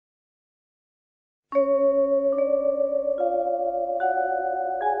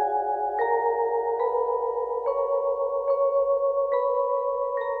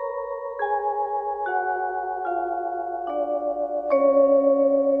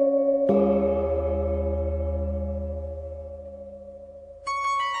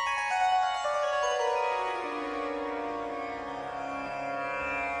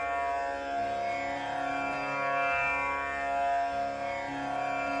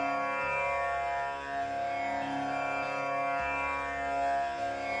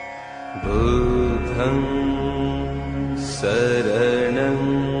बुद्धं शरणं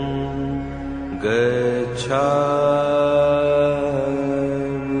गच्छामि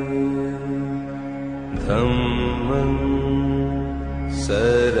धम्मं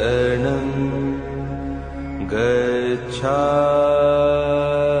शरणं गच्छामि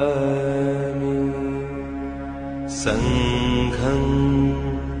संघं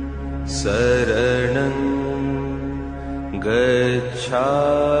शरणं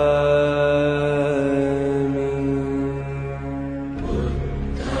गच्छामि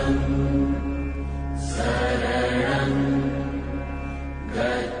बुद्धं शरणं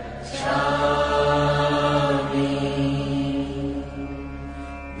गच्छामि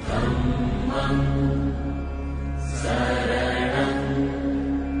धम्मं शरणं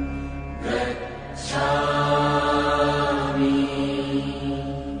गच्छामि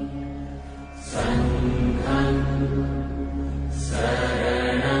संघं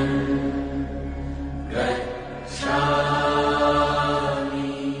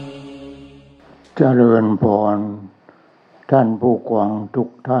เจริญพรท่านผู้กวางทุก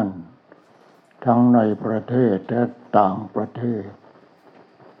ท่านทั้งในประเทศและต่างประเทศ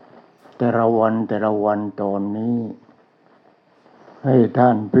แต่ละวันตอนนี้ให้ท่า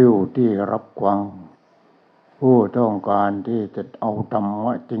นผู้ที่รับฟังผู้ต้องการที่จะเอาธรรม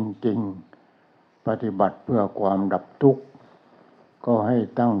ะจริงๆปฏิบัติเพื่อความดับทุกข์ก็ให้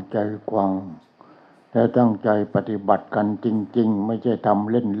ตั้งใจฟังและตั้งใจปฏิบัติกันจริงๆไม่ใช่ท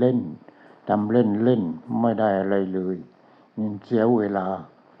ำเล่นไม่ได้อะไรเลยเสียเวลา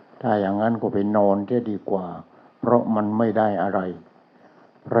ถ้าอย่างนั้นก็ไปนอนจะดีกว่าเพราะมันไม่ได้อะไร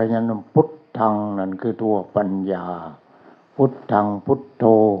เพราะฉะนั้นพุทธังนั่นคือตัวปัญญาพุทธังพุทโธ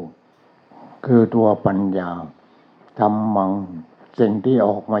คือตัวปัญญาธัมมังสิ่งที่อ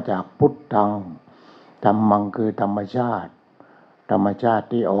อกมาจากพุทธังธัมมังคือธรรมชาติ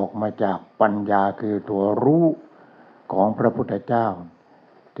ที่ออกมาจากปัญญาคือตัวรู้ของพระพุทธเจ้า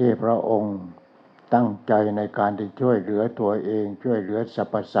ที่พระองค์ตั้งใจในการที่ช่วยเหลือตัวเองช่วยเหลือสร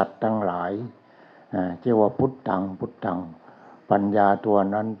รพสัตว์ทั้งหลายชื่อว่าพุทธังปัญญาตัว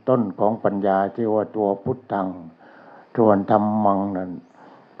นั้นต้นของปัญญาชื่อว่าตัวพุทธังส่วนธัมมังนั้น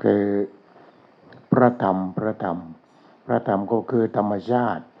คือพระธรรมก็คือธรรมชา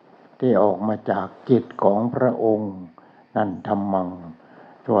ติที่ออกมาจากจิตของพระองค์นั่นธัมมัง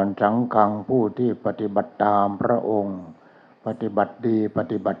ส่วนสังฆังผู้ที่ปฏิบัติตามพระองค์ปฏิบัติดีป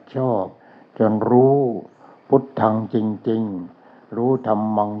ฏิบัติชอบจนรู้พุทธังจริงๆรู้ธัม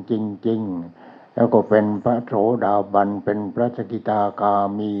มังจริงๆแล้วก็เป็นพระโสดาบันเป็นพระสกิทาคา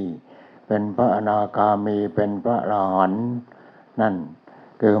มีเป็นพระอนาคามีเป็นพระอรหันต์นั่น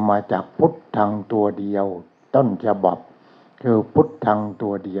คือมาจากพุทธังตัวเดียวต้นฉบับคือพุทธังตั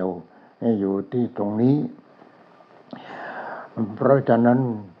วเดียวให้อยู่ที่ตรงนี้เพราะฉะนั้น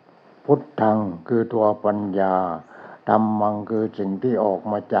พุทธังคือตัวปัญญาธัมมังคือสิ่งที่ออก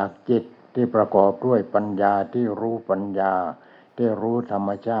มาจากจิตที่ประกอบด้วยปัญญาที่รู้ปัญญาที่รู้ธรรม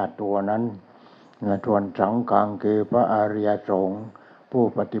ชาติตัวนั้นส่วนสังฆังคือพระอริยสงฆ์ผู้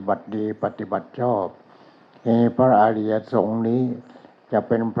ปฏิบัติดีปฏิบัติชอบพระอริยสงฆ์นี้จะเ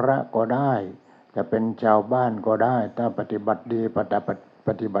ป็นพระก็ได้จะเป็นชาวบ้านก็ได้ถ้าปฏิบัติดีป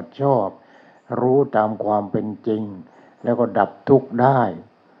ฏิบัติชอบรู้ตามความเป็นจริงแล้วก็ดับทุกข์ได้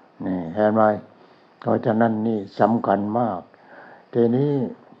นี่เห็นไหมเพราะฉะนั้นนี่สำคัญมากทีนี้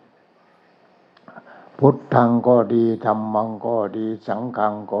พุทธังก็ดีธัมมังก็ดีสังฆั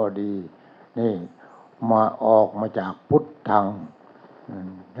งก็ดีนี่มาออกมาจากพุทธัง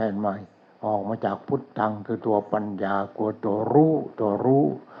เห็นไหมออกมาจากพุทธังคือตัวปัญญาตัวรู้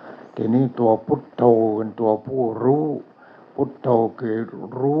ทีนี้ตัวพุทโธเป็นตัวผู้รู้พุทโธคือ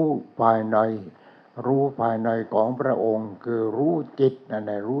รู้ภายในของพระองค์คือรู้จิตนั่นแห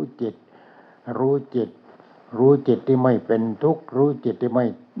ละรู้จิตที่ไม่เป็นทุกข์รู้จิตที่ไม่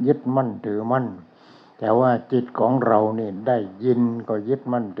ยึดมั่นถือมั่นแต่ว่าจิตของเรานี่ได้ยินก็ยึด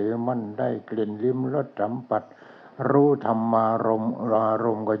มั่นถือมั่นได้กลิ่นลิ้มรสสัมผัสรู้ธรรมารม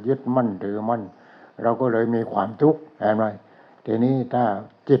ณ์ก็ยึดมั่นถือมั่นเราก็เลยมีความทุกข์เห็นไหมทีนี้ถ้า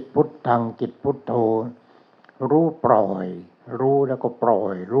จิตพุทธังจิตพุทโธรู้ปล่อย รู้แล้วก็ปล่อ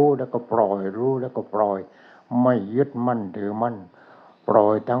ยรู้แล้วก็ปล่อยรู้แล้วก็ปล่อยไม่ยึดมั่นถือมั่นปล่อ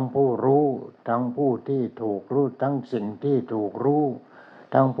ยทั้งผู้รู้ทั้งผู้ที่ถูกรู้ทั้งสิ่งที่ถูกรู้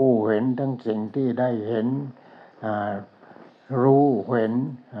ทั้งผู้เห็นทั้งสิ่งที่ได้เห็นรู้เห็น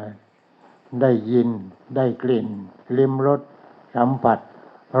ได้ยินได้กลิ่นลิ้มรสสัมผัส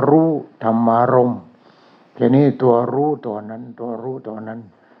รู้ธรรมารมณ์ทีนี้ตัวรู้ตัวนั้น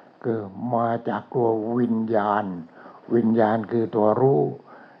คือมาจากตัววิญญาณวิญญาณคือตัวรู้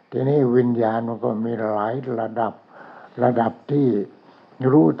ทีนี้วิญญาณมันก็มีหลายระดับที่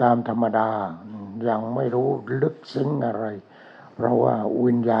รู้ตามธรรมดายังไม่รู้ลึกซึ้งอะไรเพราะว่า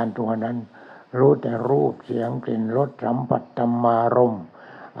วิญญาณตัวนั้นรู้แต่รูปเสียงกลิ่นรสสัมผัสธรรมารมณ์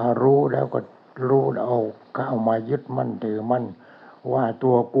รู้แล้วก็รู้เอาเข้ามายึดมั่นถือมั่นว่า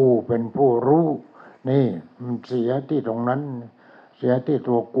ตัวกูเป็นผู้รู้นี่มันเสียที่ตรงนั้นเสียที่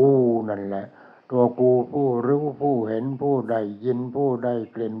ตัวกูนั่นแหละตัวกูผู้รู้ผู้เห็นผู้ได้ยินผู้ได้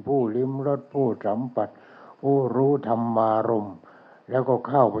กลิ่นผู้ลิ้มรสผู้สัมผัสผู้รู้ธรรมารมณ์แล้วก็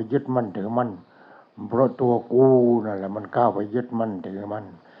เข้าไปยึดมั่นถือมั่นเพราะตัวกูนั่นแหละมันเข้าไปยึดมั่นถือมั่น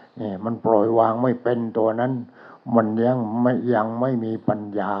นี่มันปล่อยวางไม่เป็นตัวนั้นมันยังไม่มีปัญ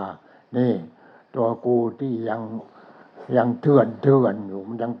ญานี่ตัวกูที่ยังเถื่อนอยู่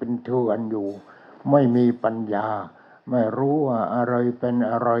มันยังเป็นเถื่อนอยู่ไม่มีปัญญาไม่รู้ว่าอะไรเป็น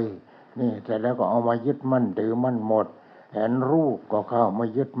อะไรนี่แต่แล้วก็เอามายึดมั่นถือมั่นหมดเห็นรูปก็เข้ามา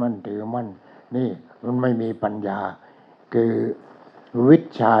ยึดมั่นถือมั่นนี่มันไม่มีปัญญาคือวิ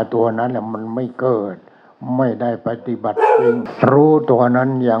ชาตัวนั้นแหละมันไม่เกิดไม่ได้ปฏิบัติจริงรู้ตัวนั้น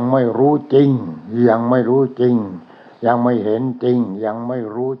ยังไม่รู้จริงยังไม่รู้จริงยังไม่เห็นจริงยังไม่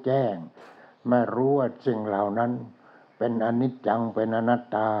รู้แจ้งไม่รู้ว่าสิ่งเหล่านั้นเป็นอนิจจังเป็นอนัต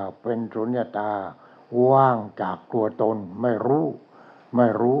ตาเป็นสุญญตาว่างจากตัวตนไม่รู้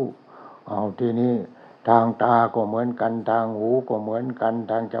เอาทีนี้ทางตาก็เหมือนกันทางหูก็เหมือนกัน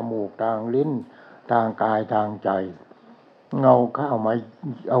ทางจมูกทางลิ้นทางกายทางใจเอาเข้า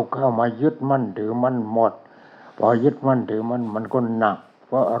มายึดมั่นถือมั่นหมดพอยึดมั่นถือมั่นมันก็หนักเ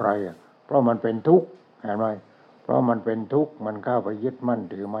พราะอะไรเพราะมันเป็นทุกข์เห็นไหมเพราะมันเป็นทุกข์มันเข้าไปยึดมั่น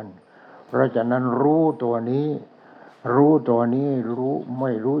ถือมั่นเพราะฉะนั้นรู้ตัวนี้รู้ไ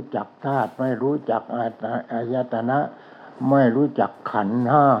ม่รู้จักธาตุไม่รู้จักอายตนะไม่รู้จักขันธ์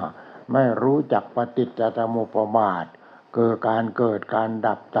ห้าไม่รู้จักปฏิจจสมุปบาทคือการเกิดการ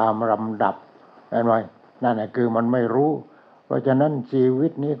ดับตามลำดับเห็นไหมนั่นแหละคือมันไม่รู้เพราะฉะนั้นชีวิ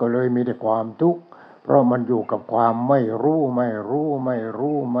ตนี้ก็เลยมีแต่ความทุกข์เพราะมันอยู่กับความไม่รู้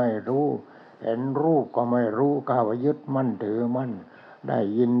เห็นรูปก็ไม่รู้เข้าไปยึดมั่นถือมั่นได้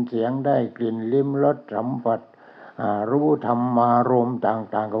ยินเสียงได้กลิ่นลิ้มรสสัมผัสรู้ธรรมารมณ์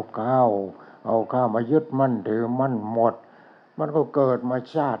ต่างๆเอาเข้ามายึดมั่นถือมั่นหมดมันก็เกิดมา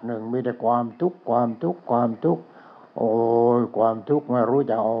ชาติหนึ่งมีแต่ความทุกข์โอ้ยความทุกข์ไม่รู้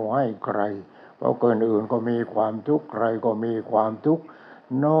จะเอาให้ใครเพราะคนอื่นก็มีความทุกข์ใครก็มีความทุกข์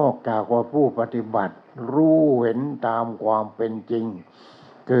นอกจากว่าผู้ปฏิบัติรู้เห็นตามความเป็นจริง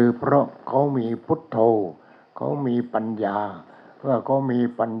คือเพราะเขามีพุทโธเขามีปัญญาเมื่อเขามี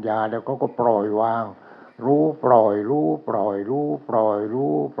ปัญญาแล้วเขาก็ปล่อยวางรู้ปล่อย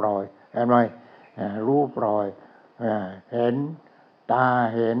เห็นไหมรู้ปล่อยเห็นตา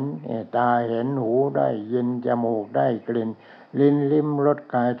เห็นหูได้ยินจมูกได้กลิ่นลิ้นลิ้มรส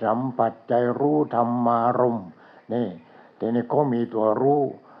กายสัมผัสใจรู้ธรรมารมณ์นี่ทีนี้ก็มีตัวรู้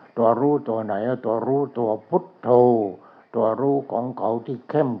ตัวไหนตัวรู้ตัวพุทโธตัวรู้ของเขาที่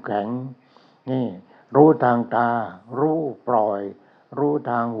เข้มแข็งนี่รู้ทางตารู้ปล่อยรู้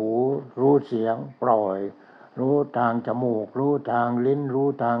ทางหูรู้เสียงปล่อยรู้ทางจมูกรู้ทางลิ้นรู้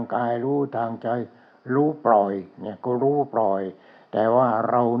ทางกายรู้ทางใจรู้ปล่อยเนี่ยก็รู้ปล่อยแต่ว่า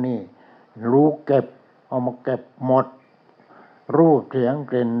เรานี่รู้เก็บเอามาเก็บหมดรูปเสียง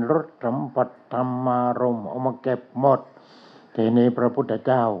กลิ่นรสสัมผัสธรรมารมณ์เอามาเก็บหมดทีนี้พระพุทธเ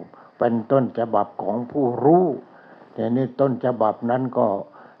จ้าเป็นต้นฉบับของผู้รู้ทีนี้ต้นฉบับนั้นก็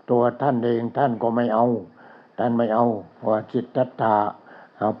ตัวท่านเองท่านก็ไม่เอาว่าจิตตัตถะ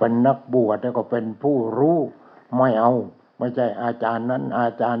เป็นนักบวชแล้วก็เป็นผู้รู้ไม่เอาไม่ใช่อาจารย์นั้นอา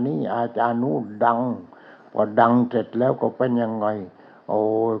จารย์นี้อาจารย์นู้นดังพอดังเสร็จแล้วก็เป็นยังไงโอ้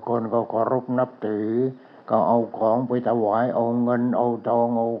ยคนก็เคารพนับถือก็เอาของไปถวายเอาเงินเอาทอง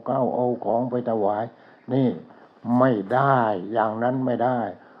เอาข้าวเอาของไปถวายนี่ไม่ได้อย่างนั้นไม่ได้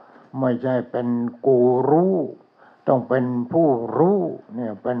ไม่ใช่เป็นกูรู้ต้องเป็นผู้รู้เนี่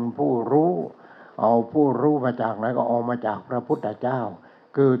ยเป็นผู้รู้เอาผู้รู้มาจากไหนก็เอามาจากพระพุทธเจ้า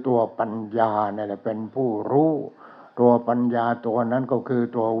คือตัวปัญญาเนี่ยแหละเป็นผู้รู้ตัวปัญญาตัวนั้นก็คือ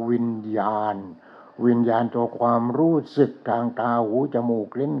ตัววิญญาณตัวความรู้สึกทางตาหูจมูก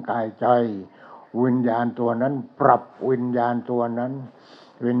ลิ้นกายใจ วิญญาณตัวนั้นปรับวิญญาณตัวนั้น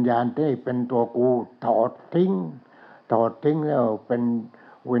วิญญาณที่เป็นตัวกูถอดทิ้งแล้วเป็น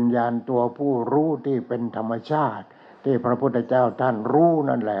วิญญาณตัวผู้รู้ที่เป็นธรรมชาติที่พระพุทธเจ้าท่านรู้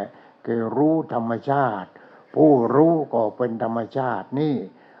นั่นแหละคือรู้ธรรมชาติผู้รู้ก็เป็นธรรมชาตินี่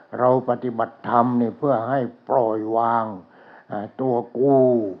เราปฏิบัติธรรมนี่เพื่อให้ปล่อยวางตัว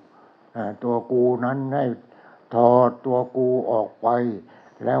กูนั้นให้ถอดตัวกูออกไป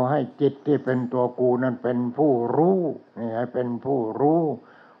แล้วให้จิตที่เป็นตัวกูนั้นเป็นผู้รู้นี่ให้เป็นผู้รู้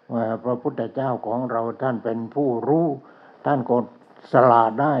พระพุทธเจ้าของเราท่านเป็นผู้รู้ท่านก็สละ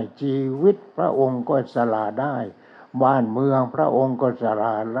ได้ชีวิตพระองค์ก็สละได้บ้านเมืองพระองค์ก็สล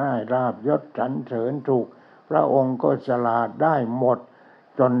ะได้ลาภยศสรรเสริญสุขพระองค์ก็สละได้หมด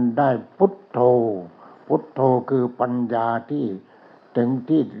จนได้พุทโธคือปัญญาที่ถึง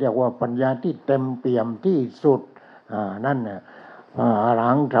ที่เรียกว่าปัญญาที่เต็มเปี่ยมที่สุดนั่นน่ะอร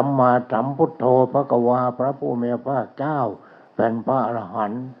หังสัมมาสัมพุทโธภควาพระผู้มีพระเจ้าเป็นพระอรหั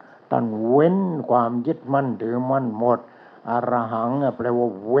นต์ท่านเว้นความยึดมั่นถือมั่นหมดอรหังแปลว่า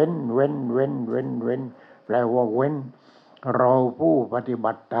เว้นแปลว่าเว้นเราผู้ปฏิ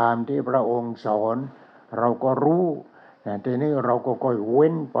บัติตามที่พระองค์สอนเราก็รู้แต่ทีนี้เราก็ค่อยเว้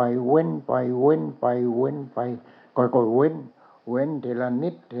นไปค่อยๆเว้นทีละนิ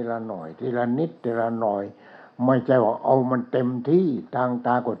ดทีละหน่อยไม่ใช่ว่าเอามันเต็มที่ทางต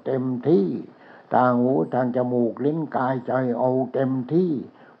าก็เต็มที่ทางหูทางจมูกลิ้นกายใจเอาเต็มที่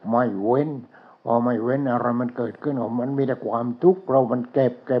ไม่เว้นพอไม่เว้นอะไรมันเกิดขึ้นมันมีแต่ความทุกข์เรามันเก็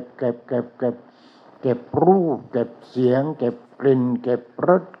บรูปเก็บเสียงเก็บกลิ่นเก็บร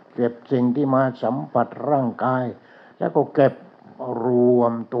สเก็บสิ่งที่มาสัมผัสร่างกายแล้วก็เก็บรว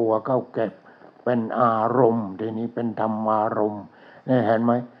มตัวเข้าเก็บเป็นอารมณ์ทีนี้เป็นธรรมารมณ์นี่เห็นไห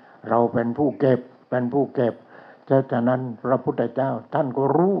มเราเป็นผู้เก็บฉะนั้นพระพุทธเจ้าท่านก็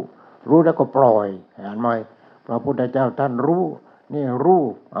รู้แล้วก็ปล่อยเห็นไหมพระพุทธเจ้าท่านรู้นี่รู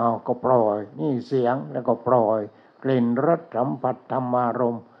ปก็ปล่อยนี่เสียงแล้วก็ปล่อยกลิ่นรสสัมผัสธรรมาร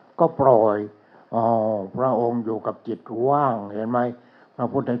มณ์ก็ปล่อยพระองค์อยู่กับจิตว่างเห็นไหมพระ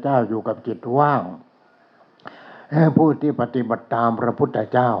พุทธเจ้าอยู่กับจิตว่างผู้ที่ปฏิบัติตามพระพุทธ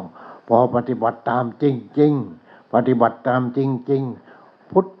เจ้าพอปฏิบัติตามจริง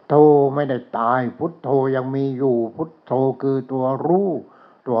ๆพุทโธไม่ได้ตายพุทโธยังมีอยู่พุทโธคือตัวรู้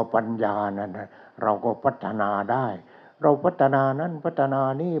ตัวปัญญานั่นเราก็พัฒนาได้เราพัฒนานั้นพัฒนา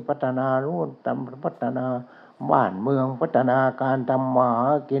นี่พัฒนาโน่นพัฒนาบ้านเมืองพัฒนาการทำมาหา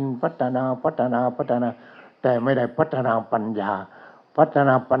กินพัฒนาแต่ไม่ได้พัฒนาปัญญา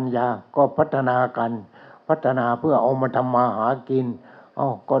ก็พัฒนากันพัฒนาเพื่อเอามาทำมาหากิน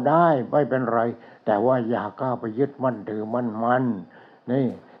ก็ได้ไม่เป็นไรแต่ว่าอย่ากล้าไปยึดมั่นถือมั่นนี่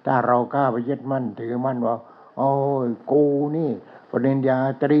ถ้าเรากล้าไปยึดมั่นถือมั่นว่าโอ้ยกูนี่ปริญญา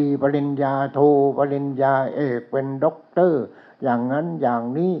ตรีปริญญาโทปริญญาเอกเป็นด็อกเตอร์อย่างนั้นอย่าง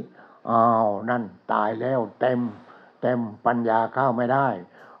นี้นั่นตายแล้วเต็มปัญญาเข้าไม่ได้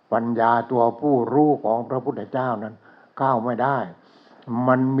ปัญญาตัวผู้รู้ของพระพุทธเจ้านั้นเข้าไม่ได้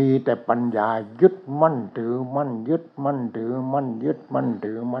มันมีแต่ปัญญายึดมั่นถือมั่น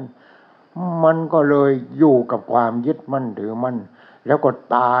มันก็เลยอยู่กับความยึดมั่นถือมั่นแล้วก็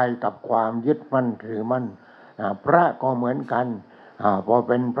ตายกับความยึดมั่นถือมั่นพระก็เหมือนกันพอเ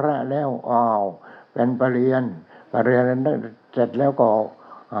ป็นพระแล้วเป็นปริญญานั้นเสร็จแล้วก็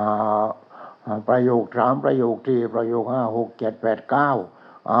ประโยค3ประโยค4ประโยค5 6 7 8 9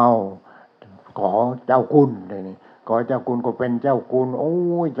ขอเจ้าคุณนี่ขอเจ้าคุณก็เป็นเจ้าคุณโอ้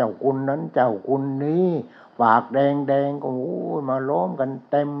ยเจ้าคุณนั้นเจ้าคุณนี้ปากแดงก็โอ้ยมาล้อมกัน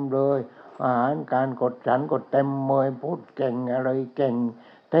เต็มเลยอาหารการกดฉันก็เต็มเมยพูดเก่งอะไรเก่ง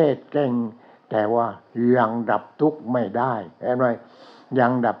เทศเก่งแต่ว่ายังดับทุกข์ไม่ได้เห็นไหมยั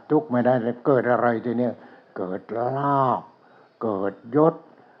งดับทุกข์ไม่ได้แล้วเกิดอะไรทีเนี้ยเกิดลาภเกิดยศ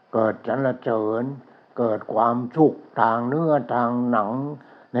เกิดสรรเสริญเกิดความสุขทางเนื้อทางหนัง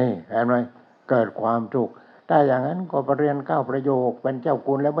นี่เห็นไหมเกิดความสุขถ้าอย่างนั้นก็เรียน9ประโยคเป็นเจ้า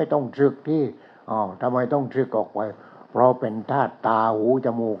คุณแล้วไม่ต้องศึกที่ทำไมต้องศึกออกไปเพราะเป็นธาตุตาหูจ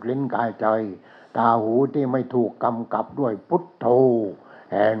มูกลิ้นกายใจตาหูที่ไม่ถูกกำกับด้วยพุทโธ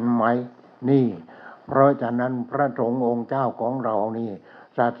เห็นไหมนี่เพราะฉะนั้นพระสงฆ์องค์เจ้าของเรานี่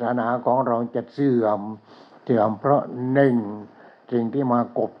ศาสนาของเราจะเสื่อมเพราะหนึ่งสิ่งที่มา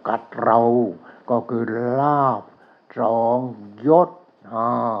กบกัดเราก็คือลาภ2ยศ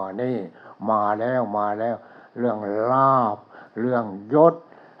นี่มาแล้วเรื่องลาภเรื่องยศ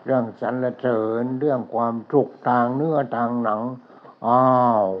เรื่องสรรเสริญเรื่องความสุขทางเนื้อทางหนัง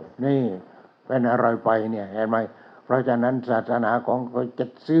นี่เป็นอะไรไปเนี่ยเห็นไหมเพราะฉะนั้นศาสนาของเราจะ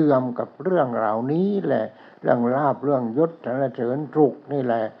เสื่อมกับเรื่องเหล่านี้แหละเรื่องลาภเรื่องยศสรรเสริญสุขนี่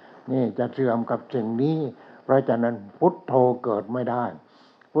แหละ นี่จะเสื่อมกับสิ่งนี้เพราะฉะนั้นพุทโธเกิดไม่ได้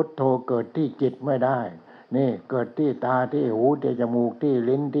พุทโธเกิดที่จิตไม่ได้นี่เกิดที่ตาที่หูที่จมูกที่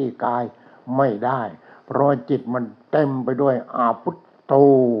ลิ้นที่กายไม่ได้เพราะจิตมันเต็มไปด้วยอาพุทโธ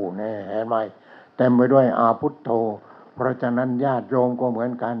นี่เห็นไหมเต็มไปด้วยอาพุทโธเพราะฉะนั้นญาติโยมก็เหมือ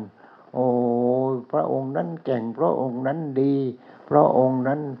นกันโอ้พระองค์นั้นเก่งพระองค์นั้นดีพระองค์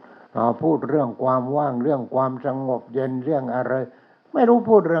นั้นพูดเรื่องความว่างเรื่องความสงบเย็นเรื่องอะไรไม่รู้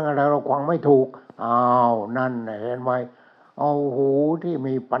พูดเรื่องอะไรเราฟังไม่ถูกอ้าวนั่นเห็นไหมเอาหูที่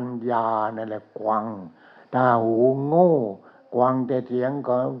มีปัญญานั่นแหละฟังถ้าหูโง่ฟังแต่เสียงข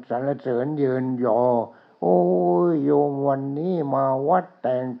องสรรเสริญเยินยอโอ้ยโยมวันนี้มาวัดแ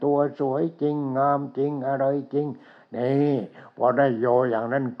ต่งตัวสวยจริงงามจริงอะไรจริงนี่พอได้ยออย่าง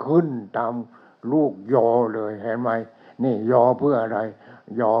นั้นขึ้นตามลูกยอเลยเห็นไหมนี่ยอเพื่ออะไร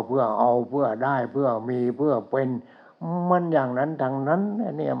ยอเพื่อเอาเพื่อได้เพื่อมีเพื่อเป็นมันอย่างนั้นทางนั้น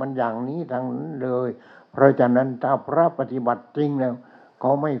เนี่ยมันอย่างนี้ทางนั้นเลยเพราะฉะนั้นถ้าพระปฏิบัติจริงแล้วเข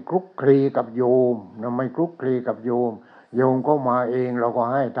าไม่คลุกคลีกับโยมนะไม่คลุกคลีกับโยมโยมก็มาเองเราก็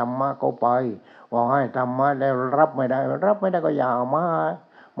ให้ธรรมะเขาไปพอให้ธรรมะแล้วรับไม่ได้ก็อย่าม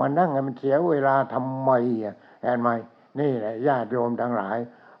านั่งให้มันเสียเวลาทำไมเห็นไหมนี่แหละญาติโยมทั้งหลาย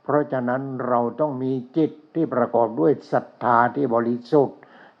เพราะฉะนั้นเราต้องมีจิตที่ประกอบด้วยศรัทธาที่บริสุทธิ์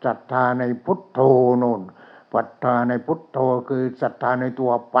ศรัทธาในพุทโธนู่นศรัทธาในพุทโธคือศรัทธาในตั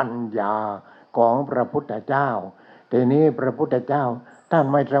วปัญญาของพระพุทธเจ้าทีนี้พระพุทธเจ้าท่าน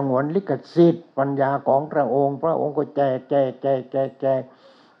ไม่สงวนลิขสิทธิ์ปัญญาของพระองค์ก็แจก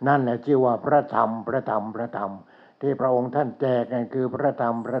นั่นแหละชื่อว่าพระธรรมที่พระองค์ท่านแจกนั่นคือพระธรร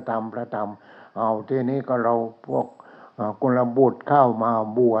มเอาทีนี้ก็เราพวกกุลบุตรเข้ามา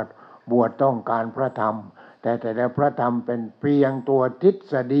บวชต้องการพระธรรมแต่พระธรรมเป็นเพียงตัวทฤ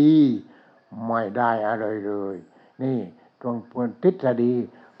ษฎีไม่ได้อะไรเลยนี่ตรงทฤษฎี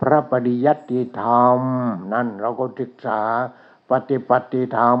พระปริยัติธรรมนั่นเราก็ศึกษาปฏิบัติ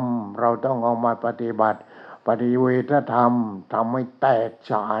ธรรมเราต้องเอามาปฏิบัติปฏิเวทธรรมทำให้แตก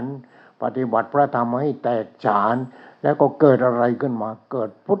ฉานปฏิบัติพระธรรมให้แตกฉานแล้วก็เกิดอะไรขึ้นมาเกิ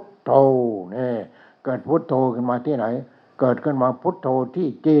ดพุทโธนี่เกิดพุทโธขึ้นมาที่ไหนเกิดขึ้นมาพุทโธที่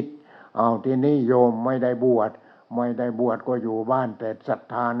จิตเอาที่นี่โยมไม่ได้บวชก็อยู่บ้านแต่ศรัท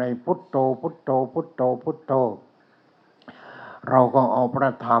ธาในพุทโธเราก็เอาพร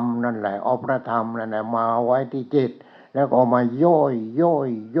ะธรรมนั่นแหละมาไว้ที่จิตแล้วก็เอามาย่อย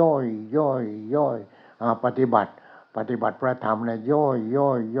ปฏิบัติพระธรรมเนี่ยย่อ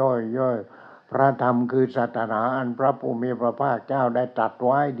ยพระธรรมคือศาสนาอันพระผู้มีพระภาคเจ้าได้ตรัสไ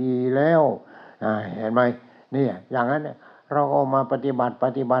ว้ดีแล้วเห็นไหมเนี่ยอย่างนั้นเราเอามาปฏิบัติ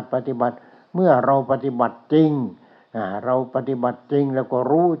เมื่อเราปฏิบัติจริงเราปฏิบัติจริงแล้วก็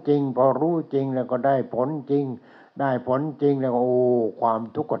รู้จริงพอรู้จริงแล้วก็ได้ผลจริงแล้วโอ้ความ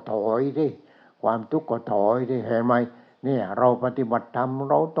ทุกข์ก็ถอยดิเห็นไหมเนี่ยเราปฏิบัติธรรม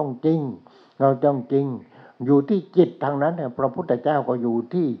เราต้องจริงอยู่ที่จิตทางนั้นเนี่ยพระพุทธเจ้าก็อยู่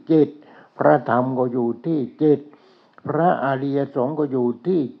ที่จิตพระธรรมก็อยู่ที่จิตพระอริยสงฆ์ก็อยู่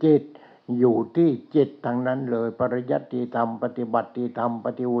ที่จิตทางนั้นเลยปริยัติธรรมปฏิบัติธรรมป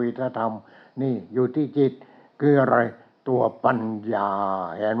ฏิเวทธรรมนี่อยู่ที่จิตคืออะไรตัวปัญญา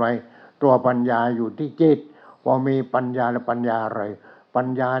เห็นไหมตัวปัญญาอยู่ที่จิตพอมีปัญญาแล้วปัญญาอะไรปัญ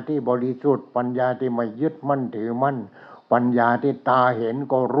ญาที่บริสุทธิ์ปัญญาที่ไม่ยึดมั่นถือมั่นปัญญาที่ตาเห็น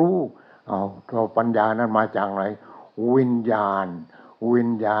ก็รู้ตัวปัญญานั้นมาจากไหนวิญญา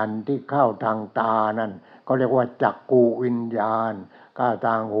ณที่เข้าทางตานั้นก็เรียกว่าจักกูวิญญาณเข้าท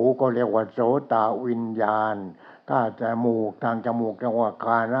างหูก็เรียกว่าโสตวิญญาณเข้าทางจมูกเรียกว่าค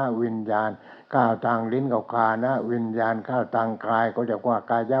านะวิญญาณเข้าทางลิ้นก็คานะวิญญาณเข้าทางกายก็เรียกว่า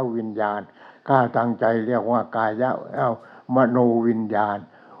กายวิญญาณเข้าทางใจเรียกว่ากายมโนวิญญาณ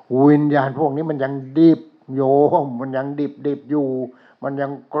พวกนี้มันยังดิบโยมมันยังดิบอยู่มันยั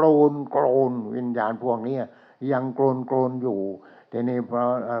งโกรนวิญญาณพวกนี้ยังโกรนอยู่ทีนี้พระ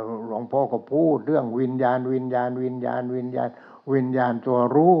หลวงพ่อก็พูดเรื่องวิญญาณตัว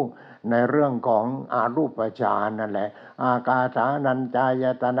รู้ในเรื่องของอารูปฌานนั่นแหละอากาสานัญจาย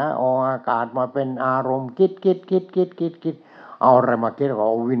ตนะเอาอากาศมาเป็นอารมณ์คิดเอาอะไรมาคิดเอ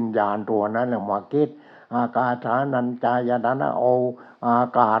าวิญญาณตัวนั้นแหละมาคิดอากาสานัญจายตนะเอาอา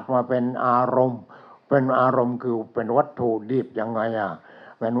กาศมาเป็นอารมณ์คือเป็นวัตถุดิบยังไง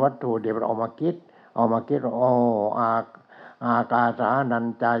เป็นวัตถุดิบเอามาคิดอากาสานัญ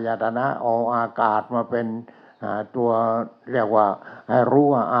จายตนะเอาอากาศมาเป็นตัวเรียกว่าให้รู้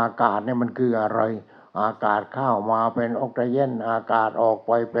ว่าอากาศเนี่ยมันคืออะไรอากาศเข้ามาเป็นออกซิเจนอากาศออกไ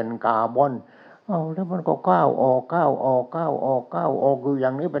ปเป็นคาร์บอนแล้วมันก็เข้าออกอยู่อย่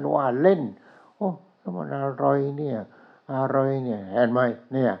างนี้เป็นว่าเล่นแล้วมันอะไรเนี่ยเห็นไหม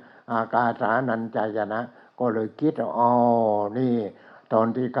เนี่ย อากาสานัญจายตนะก็เลยคิดอ๋อนี่ตอน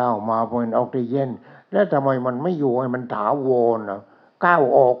ที่ก้าวมาเป็นออกซิเจนแล้วทำไมมันไม่อยู่ให้มันถาวรนะก้าว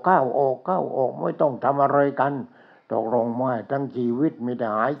ออกก้าวออกก้าวออกไม่ต้องทำอะไรกันตกลงไม่ทั้งชีวิตมีแต่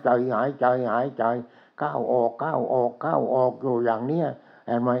หายใจหายใจหายใจก้าวออกก้าวออกก้าวออกอยู่อย่างเนี้ยเ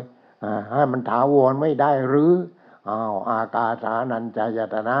ห็นไหมให้มันถาวรไม่ได้หรืออ้าวอากาสานัญจาย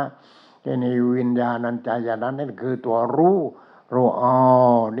ตนะที่นี่วิญญาณัญจายตนะนั่นคือตัวรู้อ๋อ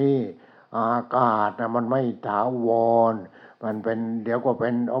นี่อากาศนะมันไม่ถาวรมันเป็นเดี๋ยวก็เป็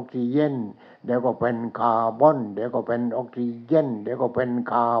นออกซิเจนเดี๋ยวก็เป็นคาร์บอนเดี๋ยวก็เป็นออกซิเจนเดี๋ยวก็เป็น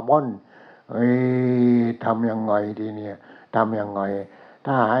คาร์บอนเอ้ยทำยังไงทีเนี่ยทำยังไง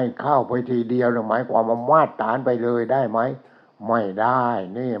ถ้าให้เข้าไปทีเดียวหมายความว่ามาตรฐานไปเลยได้ไหมไม่ได้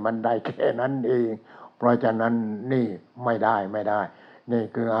นี่มันได้แค่นั้นเองเพราะฉะนั้นนี่ไม่ได้นี่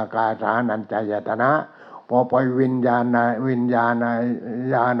คืออากาสานัญจายตนะพอไปวิญญาณญ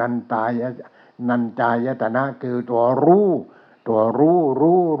าณันตายนัญจายตนะคือตัวรู้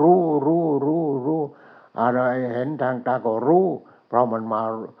อะไรเห็นทางตาก็รู้เพราะมันมา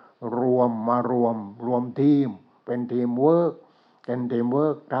รวมทีมเป็นทีมเวิร์ก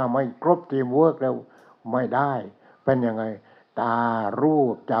ถ้าไม่ครบทีมเวิร์กแล้วไม่ได้เป็นยังไงตารู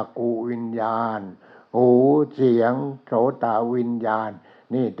ปจักขุวิญญาณหูเสียงโสตวิญญาณ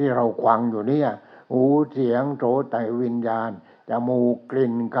นี่ที่เราฟังอยู่เนี่ยหูเสียงโสตวิญญาณจมูกก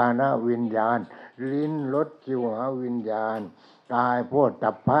ลิ่นกาณวิญญาณลิ้นรสชิวหวิญญาณกายโพ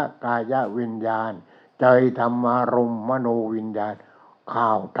ธิภะกายวิญญาณใจธรรมารมณ์มโนวิญญาณข่า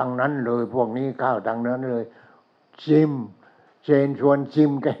วทั้งนั้นเลยพวกนี้ข่าวทั้งนั้นเลยชิมเชิญชวนชิ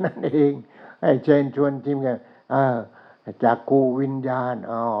มกันนั่นเองให้เชิญชวนชิมกันจักขุวิญญาณ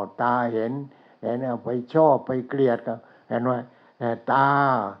ตาเห็นเอาไปชอบไปเกลียดก็เห็นไหมตา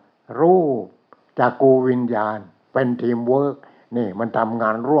รูปจักขุวิญญาณเป็นทีมเวิร์กนี่มันทำงา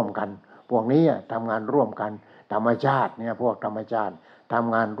นร่วมกันพวกนี้ทำงานร่วมกันธรรมชาติเนี่ยพวกธรรมชาติท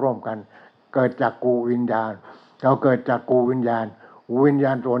ำงานร่วมกันเกิดจักขุวิญญาณเราเกิดจักขุวิญญาณ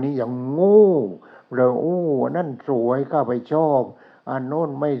ตัวนี้อย่างโง่เลยนั่นสวยก็ไปชอบอันโน้น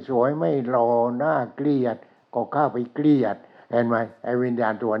ไม่สวยไม่หล่อน่าเกลียดก็เข้าไปเกลียดเห็นไหมไอ้วิญญา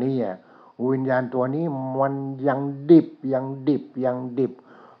ณตัวนี้วิญญาณตัวนี้มันยังดิบ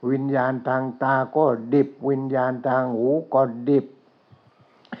วิญญาณทางตาก็ดิบวิญญาณทางหูก็ดิบ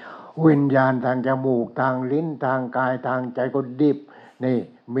วิญญาณทางจมูกทางลิ้นทางกายทางใจก็ดิบนี่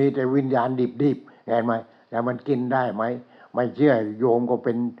มีแต่วิญญาณดิบเห็นไหมแต่มันกินได้ไหมไม่เชื่อโยมก็เ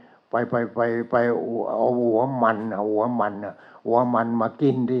ป็นไปเอาหัวมันมากิ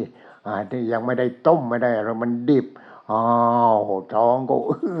นที่ยังไม่ได้ต้มไม่ได้อะไรมันดิบท้องก็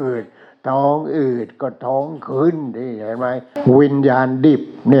อืดก็ท้องขึ้นที่เห็นไหมวิญญาณดิบ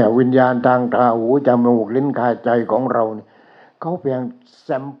เนี่ยวิญญาณทางตาหูจมูกลิ้นกายใจของเราเนี่ยเขาเพียงแซ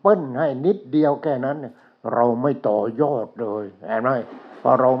มเปิลให้นิดเดียวแค่นั้นเราไม่ต่อยอดเลยเห็นไหมพ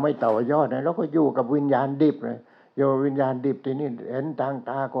อเราไม่ต่อยอดเนี่ยเราก็อยู่กับวิญญาณดิบเลยโยวิญญาณดิบที่นี่เห็นทาง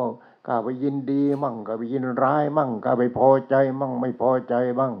ตาก็ไปยินดีมั่งก็ไปยินร้ายมั่งก็ไปพอใจมั่งไม่พอใจ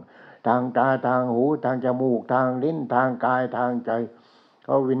มั่งทางตาทางหูทางจมูกทางลิ้นทางกายทางใจเข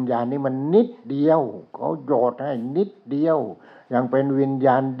าวิญญาณนี้มันนิดเดียวเขาโยดให้นิดเดียวยังเป็นวิญญ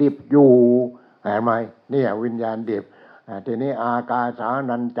าณดิบอยู่เห็นไหมเนี่ยวิญญาณดิบทีนี้อากาสา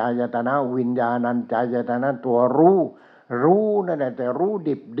นัญจายตนะวิญญาณัญจายตนะตัวรู้นั่นแหละแต่รู้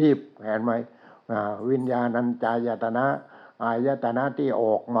ดิบเห็นไหมวิญญาณัญจายตนะอายตนะที่อ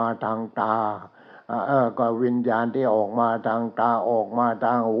อกมาทางตาก็วิญญาณที่ออกมาทางตาออกมาท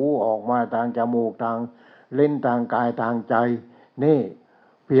างหูออกมาทางจมูกทางลิ้นทางกายทางใจนี่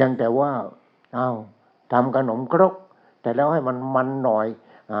เพียงแต่ว่าทำขนมครกแต่แล้วให้มันหน่อย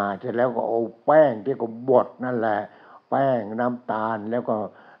เสร็จแล้วก็เอาแป้งที่ก็บดนั่นแหละแป้งน้ำตาลแล้วก็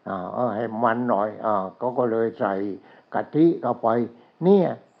ให้มันหน่อยก็เลยใส่กะทิเข้าไปเนี่ย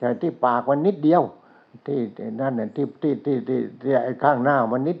แต่ที่ปากมันนิดเดียวที่นั่นน่ะที่ไอ้ข้างหน้า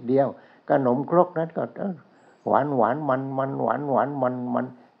มันนิดเดียวขนมครกนั้นก็หวานมัน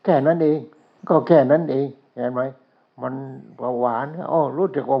แค่นั้นเองก็แค่นั้นเองเห็นไหมมันหวานรู้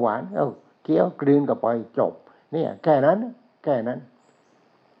สึกว่าหวานเคี้ยวกลืนเข้าไปจบเนี่ยแค่นั้น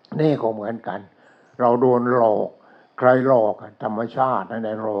นี่ก็เหมือนกันเราโดนหลอกใครหลอกธรรมชาตินั่นแหล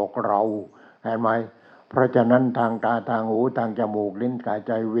ะหลอกเราเห็นไหมเพราะฉะนั้นทางตาทางหูทางจมูกลิ้นกายใ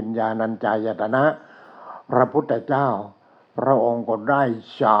จวิญญาณัญจายตนะพระพุทธเจ้าพระองค์ก็ได้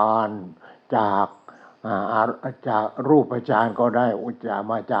ฌานจากรูปฌานก็ได้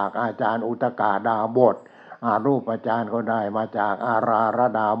มาจากอาจารย์อุตกาดาบทรูปฌานก็ได้มาจากอาราระ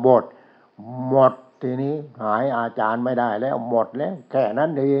ดาบทหมดทีนี้หายอาจารย์ไม่ได้แล้วหมดแล้วแค่นั้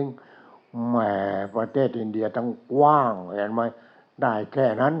นเองแหมประเทศอินเดียทั้งกว้างเห็นไหม ได้แค่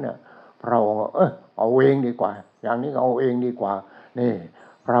นั้นเนี่ยพระองค์เอาเองดีกว่าอย่างนี้เอาเองดีกว่านี่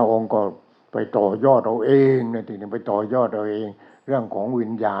พระองค์ก็ไปต่อยอดเอาเองเนี่ยทีนี้ไปต่อยอดเอาเองเรื่องของวิ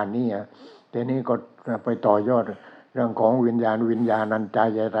ญญาณนี่ทีนี้ก็ไปต่อยอดเรื่องของวิญญาณัญจา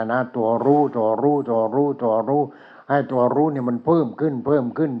ยตนะตัวรู้ให้ตัวรู้นี่มันเพิ่มขึ้น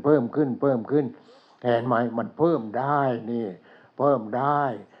เห็นไหมมันเพิ่มได้นี่เพิ่มได้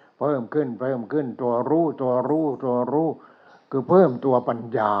เพิ่มขึ้นตัวรู้คือเพิ่มตัวปัญ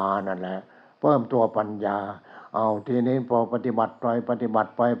ญานั่นแหละเพิ่มตัวปัญญาเอาทีนี้พอปฏิบัติไ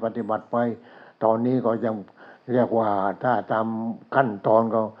ปตอนนี้ก็ยังเรียกว่าถ้าตามขั้นตอน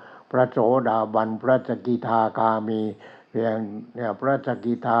ก็พระโสดาบันพระสกิทาคามีเพียงเนี่ยพระส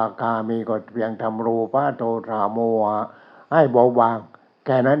กิทาคามีก็เพียงทำรูปะโทสะโมหะให้เบาบางแ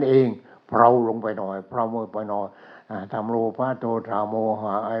ค่นั้นเองเพราลงไปหน่อยเพรามือไปหน่อยทำรูปะโทสะโมห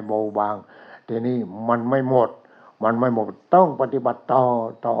ะให้เบาบางทีนี้มันไม่หมดต้องปฏิบัติต่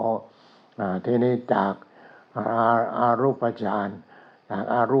อทีนี้จากอารูปฌานจาก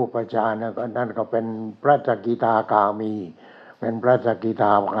อารูปฌานนั่นก็เป็นพระสกิทาคามีเป็นพระสกิท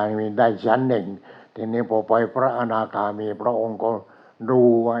าคามีได้ชั้นหนึ่งทีนี้พอไปพระอนาคามีพระองค์ก็ดู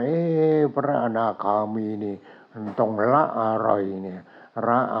ว่าพระอนาคามีนี่ต้องละอะไรเนี่ยล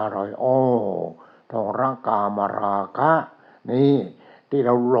ะอะไรต้องละกามราคะนี่ที่เร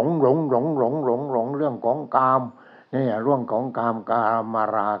าหลงเรื่องของกามนี่เรื่องของกาม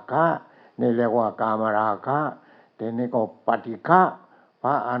ราคะนี่เรียกว่ากามราคะทีนี้ก็ปฏิฆะพ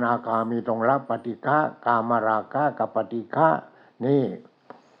ระอนาคามีต้องละปฏิฆะกามราคะกับปฏิฆะนี่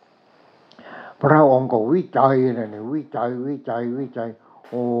พระองค์ก็วิจัยนะนี่วิจัย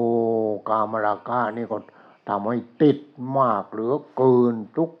กามราคะนี่ก็ทำให้ติดมากเหลือเกิน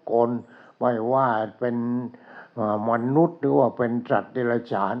ทุกคนไม่ว่าเป็นมนุษย์หรือว่าเป็นสัตว์เดรัจ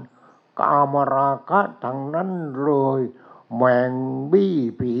ฉานกามราคะทั้งนั้นเลยแมงบี้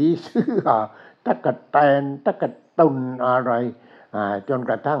ผีเสื้อตะกะแตนตะกะตุนอะไรจน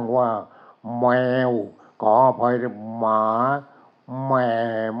กระทั่งว่าแมวขออภัยหมาแม่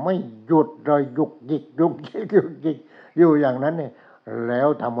ไม่หยุดเลยยุกยิกอยู่อย่างนั้นเนี่ยแล้ว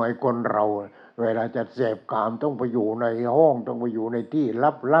ทำไมคนเราเวลาจะเสพกามต้องไปอยู่ในห้องต้องไปอยู่ในที่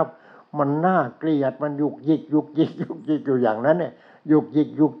ลับมันน่าเกลียดมันยุกยิกอยู่อย่างนั้นเนี่ยยุกยิก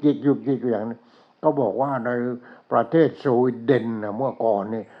อยู่อย่างนั้นก็บอกว่าในประเทศสวีเดนนะเมื่อก่อน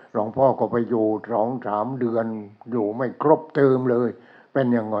นี่หลวงพ่อก็ไปอยู่2-3 เดือนอยู่ไม่ครบเทอมเลยเป็น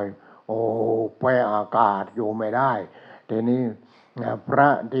ยังไงไปอากาศอยู่ไม่ได้ทีนี้พระ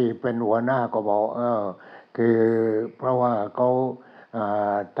ที่เป็นหัวหน้าก็บอกคือเพราะว่าเขา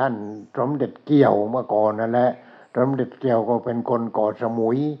ท่านสมเด็จเกี่ยวเมื่อก่อนนั่นแหละสมเด็จเกี่ยวก็เป็นคนเกาะสมุ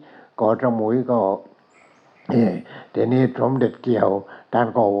ยก็ทีนี้สมเด็จเกี่ยวท่าน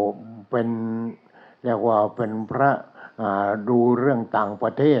ก็เป็นเรียกว่าเป็นพระดูเรื่องต่างปร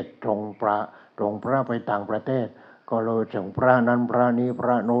ะเทศตรงพระไปต่างประเทศก็เลยส่งพระนั้นพระนี้พร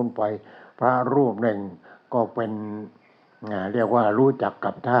ะโน้นไปพระรูปหนึ่งก็เป็นเรียกว่ารู้จัก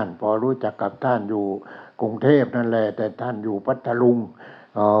กับท่านพอรู้จักกับท่านอยู่กรุงเทพนั่นแหละแต่ท่านอยู่พัทลุง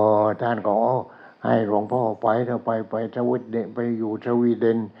ท่านก็ให้หลวงพ่อไปเถอะไปสวีเดนไปอยู่สวีเด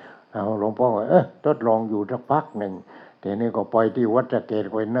นหลวงพ่อทดลองอยู่สักพักหนึ่งทีนี้ก็ไปที่วัดสะเกษ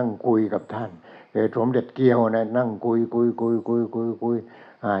ไปนั่งคุยกับท่านสมเด็จเกี่ยวนะนั่งคุย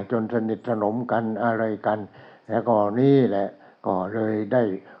จนสนิทสนมกันอะไรกันแล้วก็นี่แหละก็เลยได้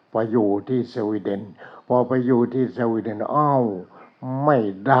ไปอยู่ที่สวีเดนพอไปอยู่ที่สวีเดนไม่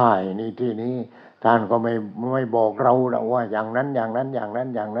ได้นี่ที่นี้ท่านก็ไม่บอกเราว่าอย่างนั้น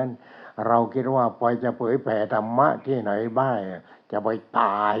เราคิดว่าไปจะเผยแผ่ธรรมะที่ไหนบ้างจะไปต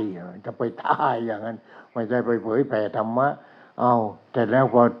ายอย่างนั้นไม่ใช่ไปเผยแผ่ธรรมะแต่แล้ว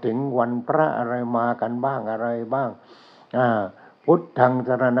ก็ถึงวันพระอะไรมากันบ้างอะไรบ้างพุทธังส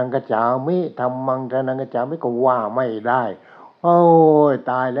รณังคัจฉามิธัมมังสรณังคัจฉามิก็ว่าไม่ได้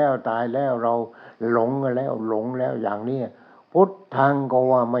ตายแล้วเราหลงแล้วอย่างนี้พุทธังก็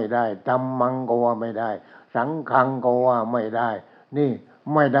ว่าไม่ได้ธัมมังก็ว่าไม่ได้สังฆังก็ว่าไม่ได้นี่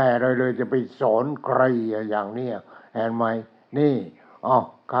ไม่ได้อะไรเลยจะไปสอนใครอย่างนี้เห็นไหมนี่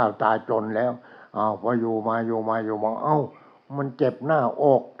ข้าวตาจนแล้วพออยู่มามันเจ็บหน้าอ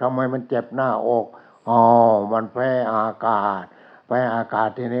กทำไมมันเจ็บหน้าอกมันแพ้อากาศ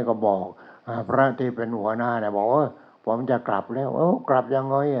ทีนี้ก็บอกพระที่เป็นหัวหน้าเนี่ยบอกผมจะกลับแล้วกลับยัง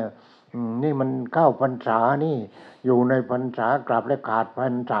ไงนี่มันเข้าพรรษานี่อยู่ในพรรษากลับแล้วขาดพร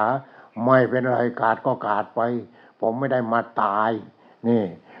รษาไม่เป็นไรขาดก็ขาดไปผมไม่ได้มาตายนี่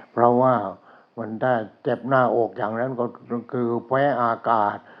เพราะว่ามันถ้าเจ็บหน้าอกอย่างนั้นก็คือแพ้อากา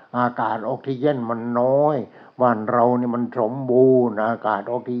ศออกซิเจนมันน้อยบ้านเรานี่มันสมบูรณ์อากาศ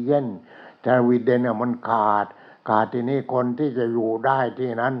ออกซิเจนแต่สวีเดนมันขาด ขาดที่นี่คนที่จะอยู่ได้ที่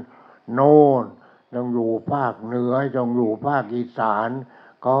นั้นโน่นต้องอยู่ภาคเหนือต้องอยู่ภาคอีสาน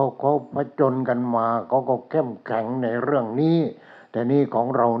เขาผจญกันมาเขาก็เข้มแข็งในเรื่องนี้แต่นี่ของ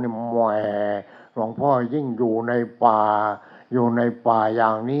เราเนี่ยแหมหลวงพ่อยิ่งอยู่ในป่าอยู่ในป่าอย่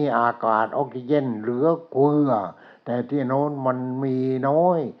างนี้อากาศออกซิเจนเหลือเฟือแต่ที่โน้นมันมีน้อ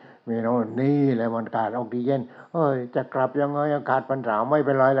ยมีน้อยนี่แหละมันขาดออกซิเจนจะกลับยังไงขาดพรรษาไม่เ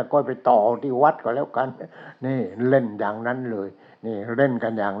ป็นไรแล้วก็ไปต่อที่วัดก็แล้วกันนี่เล่นอย่างนั้นเลยนี่เล่นกั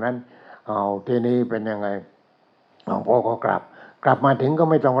นอย่างนั้นเอาทีนี้เป็นยังไงหลวงพ่อก็กลับมาถึงก็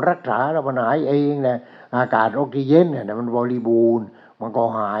ไม่ต้องรักษาแล้วมันหายเองแหละอากาศออกซิเจนเนี่ยมันบริบูรณ์มันก็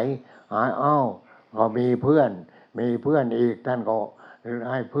หายก็มีเพื่อนอีกท่านก็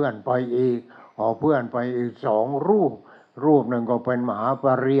ให้เพื่อนไปอีกเพื่อนไปอีกรูปหนึ่งก็เป็นมหาป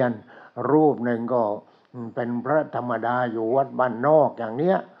รริญญารูปหนึ่งก็เป็นพระธรรมดาอยู่วัดบ้านนอกอย่างเ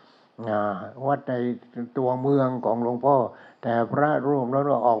นี้ยวัดในตัวเมืองของหลวงพ่อแต่พระรูปนั้น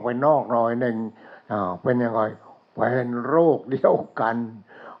ก็ออกไปนอกหน่อยหนึ่งเป็นยังไงเป็นโรคเดียวกัน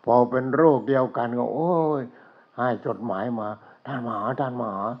พอเป็นโรคเดียวกันก็โอ้ยให้จดหมายมาท่านม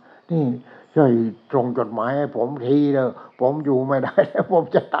หานี่ช่วยส่งจดหมายให้ผมทีเถอะผมอยู่ไม่ได้แล้วผม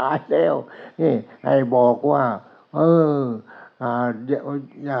จะตายแล้วนี่ให้บอกว่า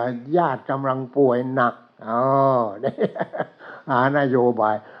ญาติกำลังป่วยหนักเนี่ยนโยบา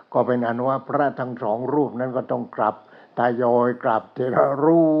ยก็เป็นอันว่าพระทั้งสองรูปนั้นก็ต้องกลับทยอยกลับทีละ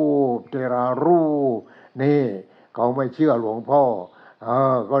รูปนี่เขาไม่เชื่อหลวงพ่อ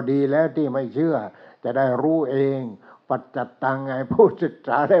ก็ดีแล้วที่ไม่เชื่อจะได้รู้เองปัจจัตตังไงผู้ศึกษ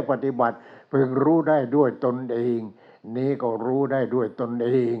าได้ปฏิบัติพึงรู้ได้ด้วยตนเองนี้ก็รู้ได้ด้วยตนเอ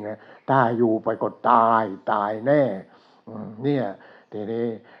งถ้าอยู่ไปก็ตายแน่เนี่ยทีนี้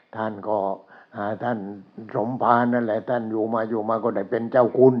ท่านก็ท่านสมภารนั่นแหละท่านอยู่มาก็ได้เป็นเจ้า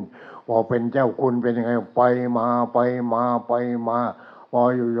คุณพอเป็นเจ้าคุณเป็นยังไงไปมาพอ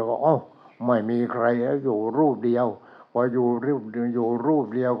อยู่ก็ไม่มีใครแล้วอยู่รูปเดียวพออยู่รูปเ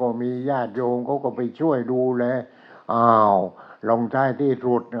ดียวก็มีญาติโยมเขาก็ไปช่วยดูแลลงท้ายที่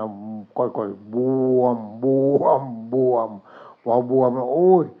สุดก็บวมพอบวมโ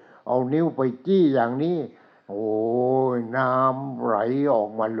อ้ยเอานิ้วไปจี้อย่างนี้โอ้ยน้ำไหลออก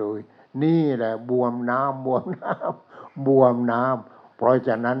มาเลยนี่แหละบวมน้ำเพราะฉ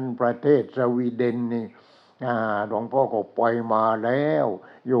ะนั้นประเทศสวีเดนนี่หลวงพ่อก็ปล่อยมาแล้ว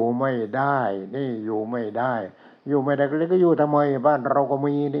อยู่ไม่ได้นี่อยู่ไม่ได้เลยก็อยู่ทำไมบ้านเราก็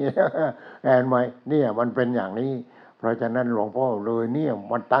มีนี่เห็นไหมเนี่ยมันเป็นอย่างนี้เพราะฉะนั้นหลวงพ่อเลยเนี่ย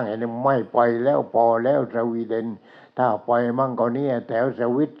มันตั้งให้ไม่ไปแล้วพอแล้วสวีเดนถ้าไปมั่งก็เนี่ยแถวส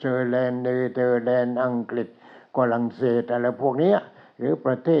วิตเซอร์แลนด์เนเธอร์แลนด์อังกฤษฝรั่งเศสอะไรพวกเนี้ยหรือป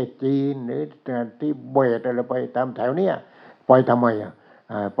ระเทศจีนหรือที่เบตอะไรไปตามแถวเนี้ยไปทำไม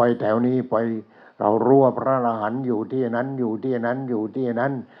ไปแถวนี้ไปเรารู้ว่าพระอรหันต์อยู่ที่นั้น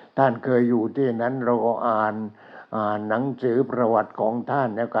ท่านเคยอยู่ที่นั้นเราก็อ่านหนังสือประวัติของท่าน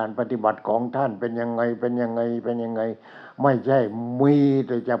และการปฏิบัติของท่านเป็นยังไงไม่ใช่มีแ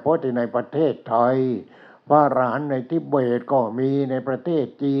ต่เฉพาะที่ในประเทศไทยพระอรหันต์ในทิเบตก็มีในประเทศ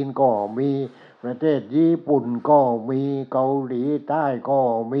จีนก็มีประเทศญี่ปุ่นก็มีเกาหลีใต้ก็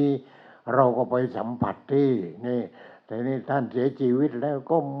มีเราก็ไปสัมผัสที่นี่แต่นี่ท่านเสียชีวิตแล้ว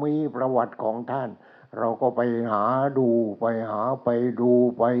ก็มีประวัติของท่านเราก็ไปหาดูไปดู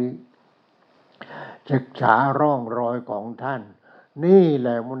ไปศึกษาร่องรอยของท่านนี่แหล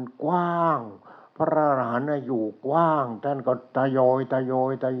ะมันกว้างพระอรหันต์อยู่กว้างท่านก็ทยอย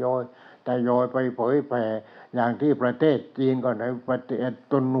ไปเผยแผ่อย่างที่ประเทศจีนก็ในประเทศ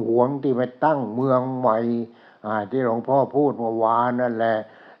ตนหวงที่ไปตั้งเมืองใหม่ที่หลวงพ่อพูดเมื่อวานนั่นแหละ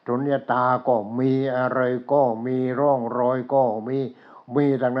สุญญตาก็มีอะไรก็มีร่องรอยก็มี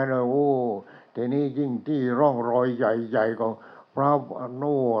ดังนั้นเลยโอ้ทีนี้ยิ่งที่ร่องรอยใหญ่ๆก็พระโ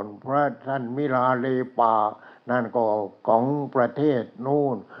น่นพระท่านมิลาเลปานั่นก็ของประเทศโน่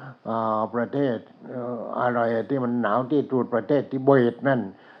นประเทศอะไรที่มันหนาวที่สุดประเทศทิเบตนั่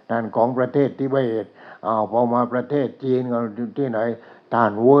นของประเทศทิเบตพอมาประเทศจีนก็ที่ไหนท่า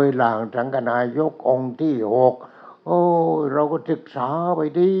นเวยหลางสังฆนายกองค์ที่6โอ้เราก็ศึกษาไป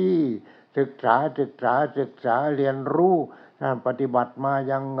ดิศึกษาเรียนรู้ท่านปฏิบัติมา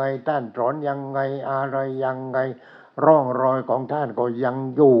ยังไงท่านสอนยังไงอะไรยังไงร่องรอยของท่านก็ยัง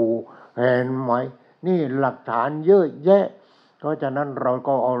อยู่เห็นไหมนี่หลักฐานเยอะแยะเพราะฉะนั้นเรา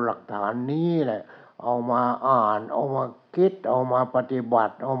ก็เอาหลักฐานนี้แหละเอามาอ่านเอามาคิดเอามาปฏิบั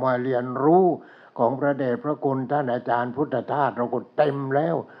ติเอามาเรียนรู้ของพระเดชพระคุณท่านอาจารย์พุทธทาสเราก็เต็มแล้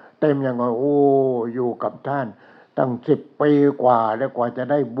วเต็มยังไงโอ้อยู่กับท่านตั้ง10 ปีกว่าแล้วกว่าจะ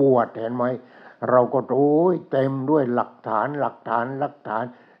ได้บวชเห็นไหมเราก็โอ้ยเต็มด้วยหลักฐาน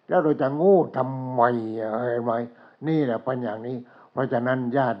แล้วเราจะโง่ทำไมเห็นไหมนี่แหละเป็นอย่างนี้เพราะฉะนั้น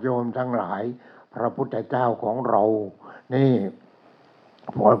ญาติโยมทั้งหลายพระพุทธเจ้าของเรานี่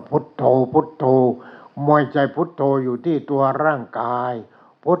พอพุทโธพุทโธไม่ใช่พุทโธอยู่ที่ตัวร่างกาย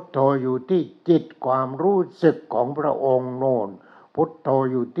พุทโธอยู่ที่จิตความรู้สึกของพระองค์โน่นพุทโธ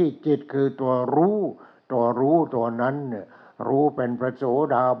อยู่ที่จิตคือตัวรู้ตัวนั้นเนี่ยรู้เป็นพระโส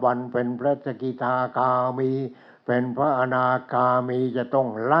ดาบันเป็นพระสกิทาคามีเป็นพระอนาคามีจะต้อง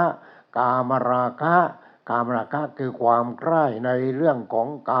ละกามราคะคือความใคร่ในเรื่องของ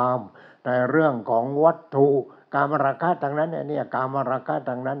กามในเรื่องของวัตถุกามราคะทางนั้นเนี่ยกามราคะ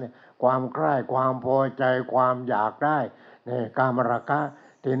ทางนั้นเนี่ยความใคร่ความพอใจความอยากได้เนี่ยกามราคะ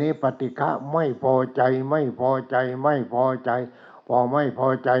ทีนี้ปฏิฆะไม่พอใจพอไม่พอ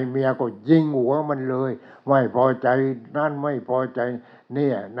ใจเมียก็ยิงหัวมันเลยไม่พอใจนั่นไม่พอใจเ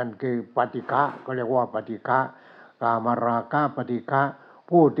นี่ยนั่นคือปฏิฆะก็เรียกว่าปฏิฆะกามราคะปฏิฆะ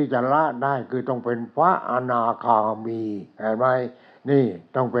ผู้ที่จะละได้คือต้องเป็นพระอนาคามีเห็นไหมนี่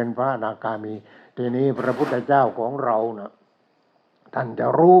ต้องเป็นพระอนาคามีทีนี้พระพุทธเจ้าของเรานะท่านจะ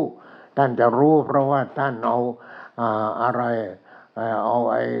รู้เพราะว่าท่านเอาอะไรเอา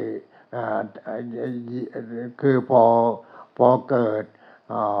คือพอเกิด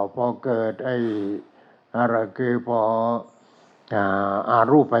อะไรคือพออา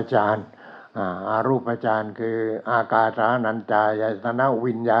รูปฌานอารูปฌานคืออากาสานัญจายตนะ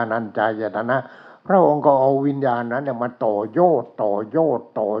วิญญาณัญจายตนะพระองค์ก็เอาวิญญาณนั้นมาต่อยอ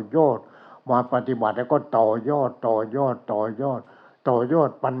ดมาปฏิบัติแล้วก็ต่อยอด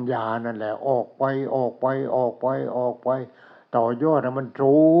ปัญญานั่นแหละออกไปต่อยอดมัน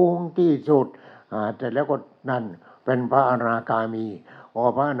สูงที่สุดแต่แล้วก็นั่นเป็นพระอนาคามี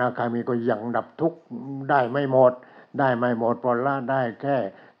พระอนาคามีก็ยังดับทุกข์ได้ไม่หมดพอละได้แค่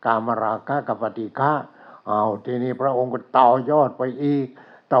กามราคะกับปฏิฆะทีนี้พระองค์ก็ต่อยอดไปอีก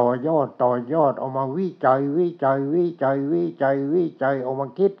ต่อยอดเอามาวิจัยเอามา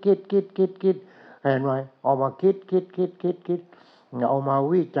คิดเห็นไหมเอามาคิดเอามา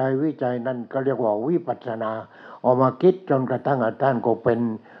วิจัยนั่นก็เรียกว่าวิปัสสนาเอามาคิดจนกระทั่งท่านก็เป็น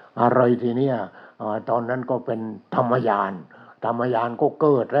อะไรทีเนี้ยตอนนั้นก็เป็นธรรมญาณก็เ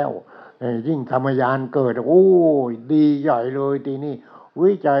กิดแล้วยิ่งธรรมญาณเกิดโอ้ยดีใหญ่เลยทีนี้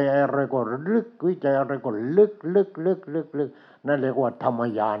วิจัยอะไรก็ลึกนั่นเรียกว่าธรรม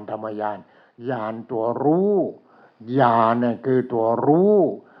ญาณญาณตัวรู้ญาณเนี่ยคือตัวรู้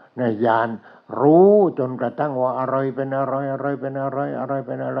เนี่ยญาณรู้จนกระทั่งว่าอะไรเป็นอะไร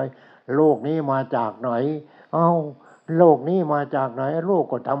โลกนี้มาจากไหนโลกนี้มาจากไหนโลก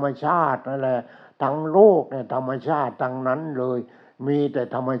ก็ธรรมชาตินั่นแหละทั้งโลกเนี่ยธรรมชาติทั้งนั้นเลยมีแต่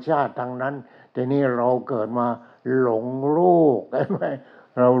ธรรมชาติทั้งนั้นทีนี้เราเกิดมาหลงโลกใช่ไหม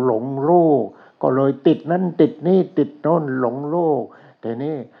เราหลงโลกก็เลยติดนั้นติดนี้ติดโน้นหลงโลกที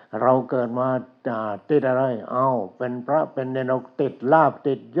นี้เราเกิดมาติดอะไรเป็นพระเป็นเนรติดลาภ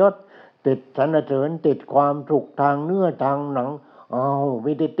ติดยศติดสรรเสริญติดความสุขทางเนื้อทางหนัง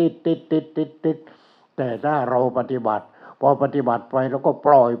มีติดแต่ถ้าเราปฏิบัติพอปฏิบัติไปแล้วก็ป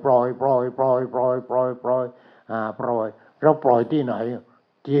ล่อยเราปล่อยที่ไหน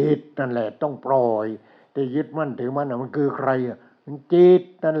จิตนั่นแหละต้องปล่อยที่ยึดมั่นถือมั่นมันคือใครมันจิต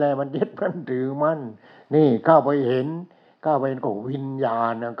นั่นแหละมันยึดมั่นถือมั่นนี่เข้าไปเห็นก็วิญญา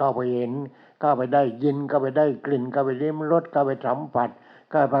ณเข้าไปเห็นเข้าไปได้ยินเข้าไปได้กลิ่นเข้าไปลิ้มรสเข้าไปสัมผัส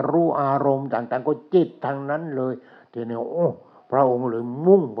เข้าไปรู้อารมณ์ต่างๆก็จิตทางนั้นเลยทีนี้พระองค์เลย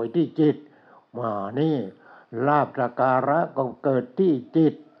มุ่งไปที่จิตมานี่ลาภสักการะก็เกิดที่จิ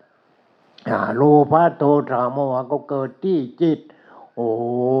ตโลภะโทสะโมหะก็เกิดที่จิตโอ้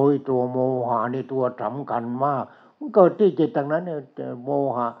ยตัวโมหะนี่ตัวสำคัญมากมันเกิดที่จิตทางนั้นเนี่ยโม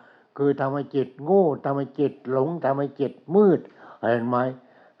หะคือทำให้จิตโง่ทำให้จิตหลงทำให้จิตมืดเห็นไหม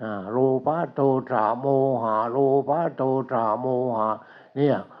โลภะโทสะโมหะเ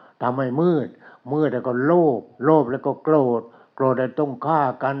นี่ยทำให้มืดแล้วก็โลภแล้วก็โกรธแล้วต้องฆ่า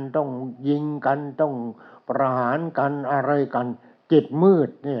กันต้องยิงกันต้องประหารกันอะไรกันจิตมืด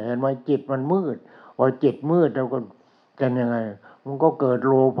นี่เห็นไหมจิตมันมืดพอจิตมืดแล้วก็กันยังไงมันก็เกิด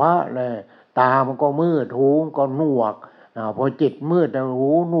โลภะเลยตามันก็มืดหูก็หนวกพอจิตมืดแล้ว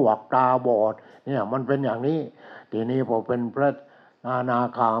หูหนวกตาบอดเนี่ยมันเป็นอย่างนี้ทีนี้พอเป็นพระอนา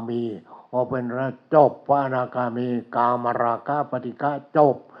คามีพอเป็นพระจบพระอนาคามีกามราคะปฏิฆะจ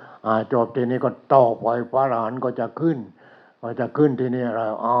บทีนี้ก็ต่อไปพระอรหันต์ก็จะขึ้นทีนี้อะไร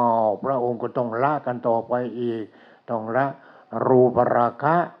พระองค์ก็ต้องละกันต่อไปอีกต้องละรูปราค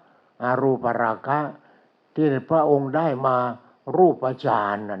ะอรูปราคะที่พระองค์ได้มารูปฌา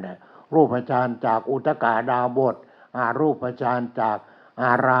นนั่นแหละรูปฌานจากอุทกดาบทรูปฌานจากอ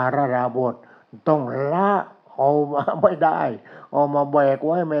าราระดาบทต้องละอ เอามาไม่ได้เอามาแบกไ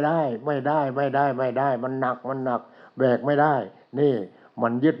ว้ไม่ได้มันหนักแบกไม่ได้นี่มั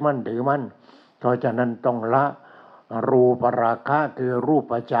นยึดมั่นถือมั่นเพราะฉะนั้นต้องละรูปราคะคือรู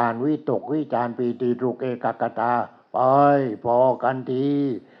ปฌานวิตกวิจารปีติสุขเอกคตาไปพอกันที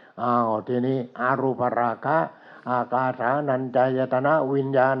ทีนี้อารูปราคะอากาสานัญจายตนะวิญ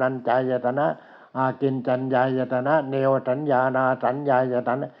ญาณัญจายตนะอากินจัญญายตนะเนวสัญญานาสัญญายต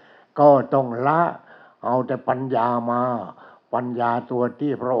นะก็ต้องละเอาแต่ปัญญามาปัญญาตัว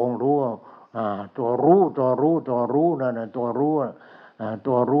ที่พระองค์รู้ตัวรู้นั่นน่ะตัว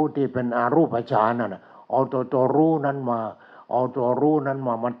รู้ที่เป็นอารูปฌานนั่นน่ะเอาตัวรู้นั้นมาเอาตัวรู้นั้นม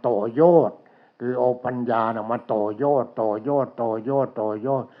าต่อยอดคือเอาปัญญาน่ะมาต่อยอด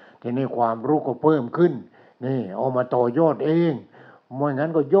ทีนี้ความรู้ก็เพิ่มขึ้นนี่เอามาต่อยอดเองไม่งั้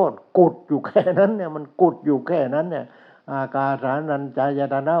นก็ยอดกุดอยู่แค่นั้นเนี่ยมันกุดอยู่แค่นั้นเนี่ยอากาสานัญจาย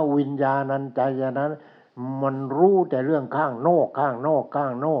ตนะวิญญาณัญจายตนะมันรู้แต่เรื่องข้างนอก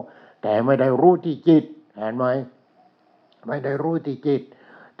แต่ไม่ได้รู้ที่จิตเห็นไหมไม่ได้รู้ที่จิต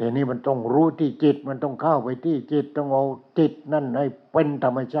แต่นี่มันต้องรู้ที่จิตมันต้องเข้าไปที่จิตต้องเอาจิตนั่นให้เป็นธร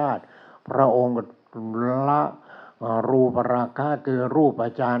รมชาติพระองค์ละรูปราคะคือรูป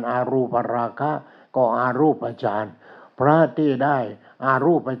ฌานอารูปราคะก็อารูปฌานพระที่ได้อา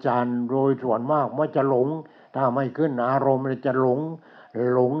รูปฌานโดยส่วนมากมันจะหลงถ้าไม่ขึ้นอารมณ์จะหล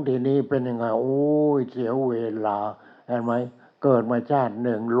งทีนี้เป็นยังไงโอ้ยเสียเวลาเห็นไหมเกิดมาชาติห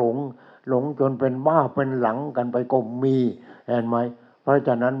นึ่งหลงจนเป็นบ้าเป็นหลังกันไปก็มีเห็นไหมเพราะฉ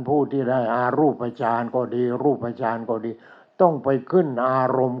ะนั้นผู้ที่ได้อารูปฌานก็ดีรูปฌานก็ดีต้องไปขึ้นอา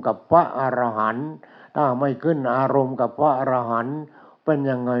รมณ์กับพระอรหันต์ถ้าไม่ขึ้นอารมณ์กับพระอรหันต์เป็น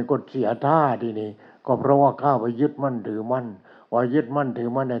ยังไงก็เสียท่าทีนี้ก็เพราะว่าข้าไปยึดมั่นถือมั่นว่ายึดมั่นถือ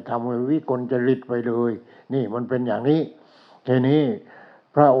มั่นเนี่ยทำให้วิกลจริตไปเลยนี่มันเป็นอย่างนี้ทีนี้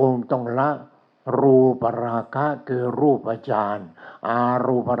พระองค์ต้องละรูปราคะคือรูปฌานอา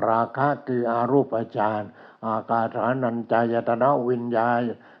รูปราคะคืออารูปฌานอากาสานัญจายตนะวิญญา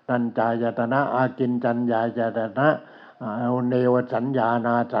ณัญจายตนะอากินจัญญายตนะเนวสัญญาน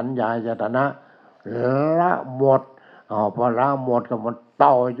าสัญญายตนะละหมดพอละหมดก็มัน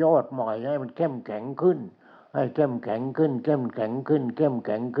ต่อยอดใหม่ให้มันเข้มแข็งขึ้นให้เข้มแข็งขึ้น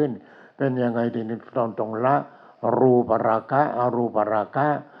เป็นยังไงทีนี้ต้องละรูปราคะอรูปราคะ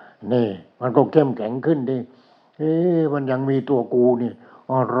นี่มันก็เข้มแข็งขึ้นดิมันยังมีตัวกูนี่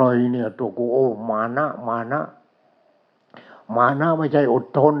อะไรเนี่ยตัวกูโอ้มานะไม่ใช่อด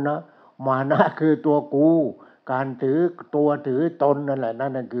ทนนะมานะคือตัวกูการถือตัวถือตนนั่นแหละนั่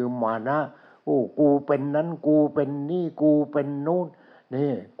นคือมานะโอ้กูเป็นนั้นกูเป็นนี่กูเป็นนู้น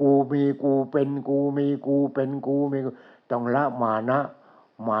นี่กูมีกูเป็นกูมีกูเป็นกูมีต้องละมานะ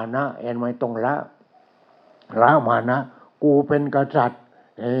เห็นไหมต้องละมานะกูเป็นกษัตริย์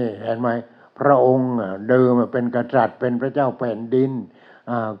เห็นไหมพระองค์เดิมเป็นกษัตริย์เป็นพระเจ้าแผ่นดิน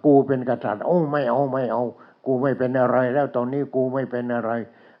กูเป็นกษัตริย์โอ้ไม่เอากูไม่เป็นอะไรแล้วตอนนี้กูไม่เป็นอะไร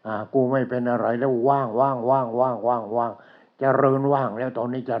กูไม่เป็นอะไรแล้วว่างเจริญว่างแล้วตอน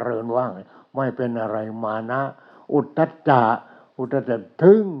นี้เจริญว่างไม่เป็นอะไรมานะอุทธัจจะ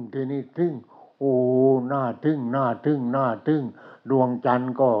ทึ่งทีนี้ทึ่งโอ้น่าทึ่งดวงจันท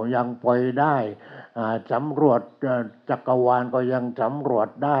ร์ก็ยังปล่อยได้สำรวจจักรวาลก็ยังสำรวจ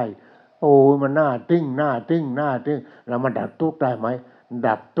ได้โอ้มันน่าทึ่งแล้วมันดับทุกข์ได้ไหม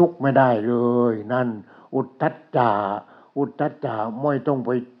ดับทุกข์ไม่ได้เลยนั่นอุทธัจจะไม่ต้องไป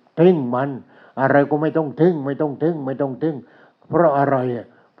ทึ่งมันอะไรก็ไม่ต้องทึ่งเพราะอะไร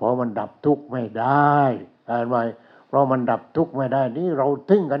เพราะมันดับทุกข์ไม่ได้เห็นไหมเพราะมันดับทุกข์ไม่ได้นี่เรา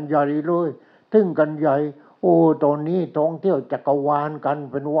ทึ่งกันใหญ่เลยโอ้ตอนนี้ท่องเที่ยวจักรวาลกัน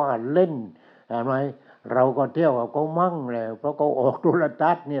เป็นว่าเล่นเห็นไหมเราก็เที่ยวกับเขามั่งแล้วเพราะเขาออกโทร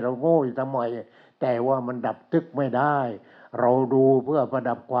ทัศน์นี่เราโง่ทำไมแต่ว่ามันดับทุกข์ไม่ได้เราดูเพื่อประ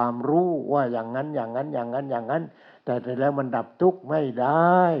ดับความรู้ว่าอย่างนั้นแต่แล้วมันดับทุกข์ไม่ไ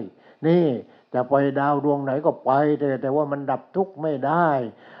ด้นี่จะไปดาวดวงไหนก็ไปแต่ว่ามันดับทุกข์ไม่ได้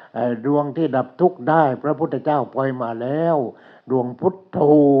ดวงที่ดับทุกข์ได้พระพุทธเจ้าปล่อยมาแล้วดวงพุทโธ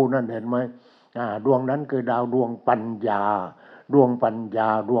นั่นเห็นไหมดวงนั้นคือดาวดวงปัญญาดวง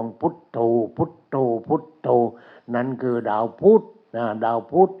พุทโธนั่นคือดาวพุธ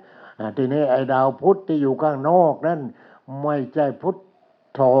ทีนี้ไอ้ดาวพุธที่อยู่ข้างนอกนั่นไม่ใช่พุท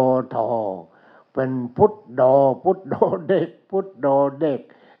โธเป็นพุทโธเด็ก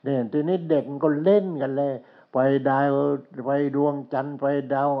เนี่ยทีนี้เด็กก็เล่นกันเลยไปดาวไปดวงจันทร์ไป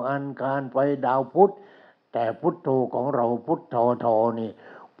ดาวอังคารไปดาวพุธแต่พุทโธของเราพุทโธนี่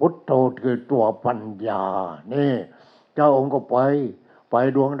พุทโธคือตัวปัญญานี่เจ้าองค์ก็ไป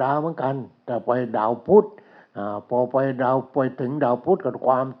ดวงดาวเหมือนกันแต่ไปดาวพุธพอไปถึงดาวพุธกับค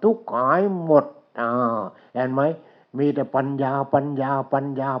วามทุกข์หายหมด เห็นไหมมีแต่ปัญญาปัญญาปัญ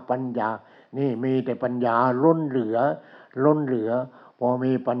ญาปัญญานี่มีแต่ปัญญาล้นเหลือล้นเหลือพอ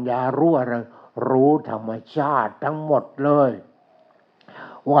มีปัญญารู้อะไรรู้ธรรมชาติทั้งหมดเลย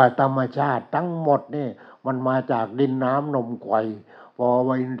ว่าธรรมชาติทั้งหมดนี่มันมาจากดินน้ำลมไฟพอ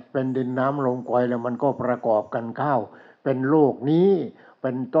เป็นดินน้ำลมไฟแล้วมันก็ประกอบกันเข้าเป็นโลกนี้เ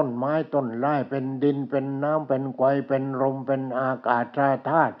ป็นต้นไม้ต้นไม้เป็นดินเป็นน้ำเป็นไฟเป็นลมเป็นอากาศ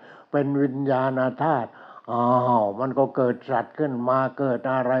ธาตุเป็นวิญญาณธาตุมันก็เกิดสัตว์ขึ้นมาเกิด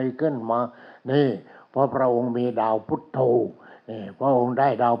อะไรขึ้นมานี่เพราะพระองค์มีดาวพุทโธนี่พระองค์ได้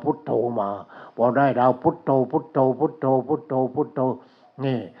ดาวพุทโธมาพอได้ดาวพุทโธพุทโธพุทโธพุทโธพุทโธ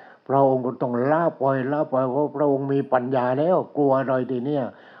นี่พระองค์ก็ต้องละปล่อยเพราะพระองค์มีปัญญาแล้วกลัวอะไรทีเนี้ย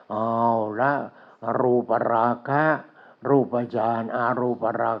ละรูปราคะรูปฌานอารูป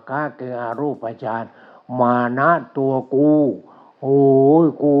ราคะคืออารูปฌานมานะตัวกูโอ้ย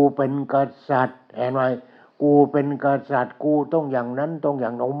กูเป็นกษัตริย์เห็นไหมกูเป็นกษัตริย์กูต้องอย่างนั้นต้องอย่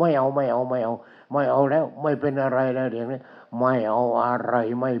างนั้นไม่เอาแล้วไม่เป็นอะไรแล้วเดี๋ยวนี้ไม่เอาอะไร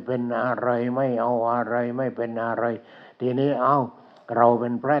ไม่เป็นอะไรไม่เอาอะไรไม่เป็นอะไรทีนี้เราเป็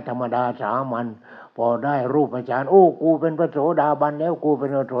นพระธรรมดาสามัญพอได้รูปฌานโอ้กูเป็นพระโสดาบันแล้วกูเป็น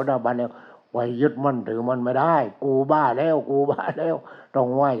พระโสดาบันแล้วไปยึดมั่นถือมันไม่ได้กูบ้าแล้วต้อง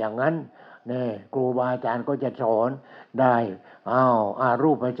ว่าอย่างนั้นนี่ครูบาอาจารย์ก็จะสอนได้อา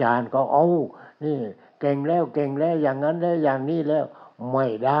รูปฌานก็นี่เก่งแล้วอย่างนั้นแล้วอย่างนี้แล้วไม่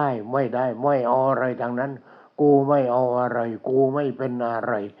ได้ไม่เอาอะไรทางนั้นกูไม่เอาอะไรกูไม่เป็นอะ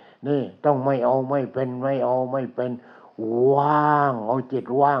ไรนี่ต้องไม่เอาไม่เป็นไม่เอาไม่เป็นว่างเอาจิต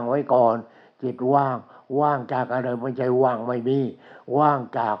ว่างไว้ก่อนจิตว่างจากอะไรไม่ใช่ว่างไม่มีว่าง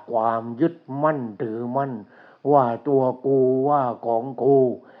จากความยึดมั่นถือมั่นว่าตัวกูว่าของกู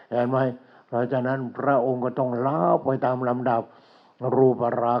เห็นไหมเพราะฉะนั้นพระองค์ก็ต้องละไปตามลำดับรูป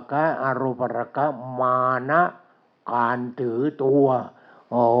ราคะอรูปราคะมานะการถือตัว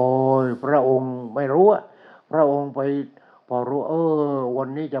โอ้ยพระองค์ไม่รู้พระองค์ไปพอรู้วัน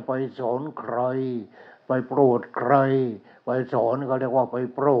นี้จะไปสอนใครไปโปรดใครไปสอนเขาเรียกว่าไป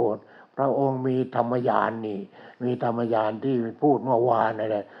โปรดพระองค์มีธรรมญาณนี่มีธรรมญาณที่พูดเมื่อวานนั่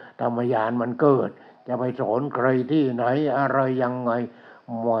นแหละธรรมญาณมันเกิดจะไปสอนใครที่ไหนอะไรยังไง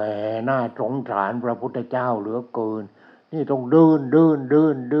แหมน่าสงสารพระพุทธเจ้าเหลือเกินนี่ต้องเดิ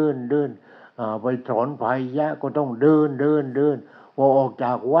นไปสอนภัยยะก็ต้องเดินพอออกจ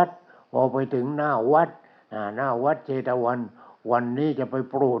ากวัดพอไปถึงหน้าวัดเชตวันวันนี้จะไป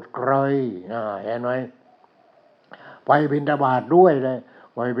โปรดใครเห็นไหมไปบิณฑบาตด้วยเลย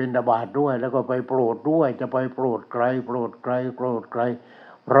ไปบิณฑบาตด้วยแล้วก็ไปโปรดด้วยจะไปโปรดใคร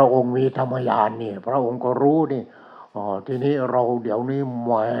พระองค์มีธรรมญาณนี่พระองค์ก็รู้นี่ทีนี้เราเดี๋ยวนี้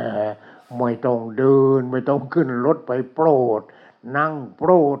ไม่ต้องเดินไม่ต้องขึ้นรถไปโปรดนั่งโป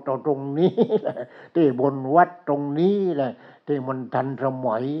รดตรงนี้แหละที่บนวัดตรงนี้แหละที่มันทันส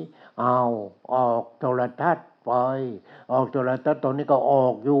มัยออกโทรทัศน์ไปออกโทรทัศน์ตอนนี้ก็ออ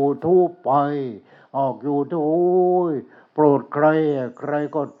กYouTubeไปออกYouTubeโปรดใคร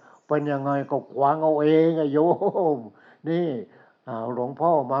ก็เป็นยังไงก็ขวางเอาเองโยมนี่หลวงพ่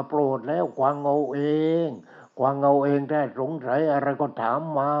อมาโปรดแล้วขวางเอาเองถ้าสงสัยอะไรก็ถาม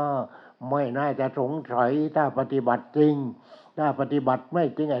มาไม่น่าจะสงสัยถ้าปฏิบัติจริงถ้าปฏิบัติไม่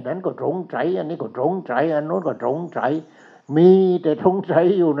จริงไอ้นั้นก็สงสัยอันนี้ก็สงสัยอันโน้นก็สงสัยมีแต่สงสัย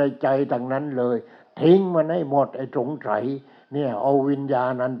อยู่ในใจทั้งนั้นเลยทิ้งมันให้หมดไอ้สงสัยเนี่ยเอาวิญญา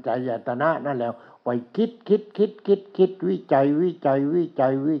ณัญจายตนะนั่นแล้วไปคิดวิจัย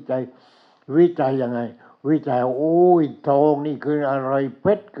ยังไงวิจัยโอ้ยทองนี่คืออะไรเพ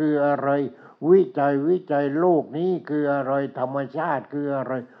ชรคืออะไรวิจัยโลกนี้คืออะไรธรรมชาติคืออะ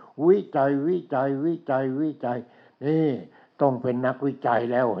ไรวิจัยนี่ต้องเป็นนักวิจัย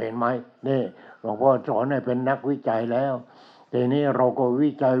แล้วเห็นไหมนี่หลวงพ่อสอนให้เป็นนักวิจัยแล้วทีนี้เราก็วิ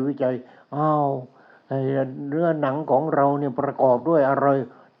จัยเนื้อหนังของเราเนี่ยประกอบด้วยอะไร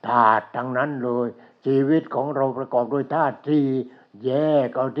ธาตุทั้งนั้นเลยชีวิตของเราประกอบด้วยธาตุที่แยก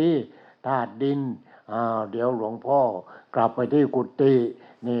เอาที่ธาตุดินเดี๋ยวหลวงพ่อกลับไปที่กุฏิ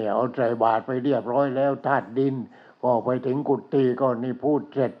นี่เอาใส่บาตรไปเรียบร้อยแล้วธาตุดินก็ไปถึงกุฏิก็นี่พูด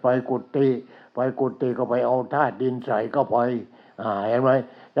เสร็จไปกุฏิก็ไปเอาธาตุดินใส่เข้าไปเห็นไหม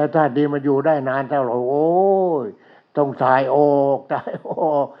แล้วธาตุดินมันอยู่ได้นานเท่าไหร่โอ้ยต้องถ่ายออก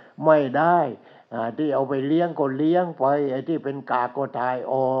ไม่ได้ที่เอาไปเลี้ยงก็เลี้ยงไปไอ้ที่เป็นกากก็ถ่าย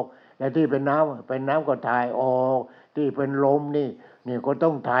ออกไอ้ที่เป็นน้ำก็ถ่ายออกที่เป็นลมนี่ก็ต้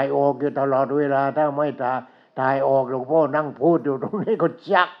องถ่ายออกอยู่ตลอดเวลาถ้าไม่ถ่ายออกหลวงพ่อนั่งพูดอยู่ตรงนี้ก็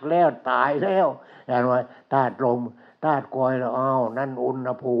จักแล้วตายแล้วเห็นไหมธาตุลมธาตุไฟแล้วนั่นอุณ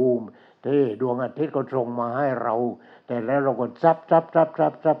หภูมิที่ดวงอาทิตย์ก็ส่งมาให้เราแต่แล้วเราก็ซับ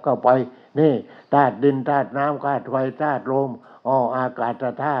เข้าไป นี่ธาตุดินธาตุน้ำธาตุไฟธาตุลมอากาศ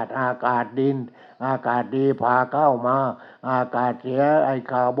ธาตุอากาศดินอากาศดีพาเข้ามาอากาศเสียไอ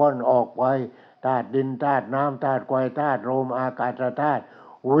คาร์บอนออกไปธาตุดินธาตุน้ำธาตุไฟธาตุลมอากาศธาตุ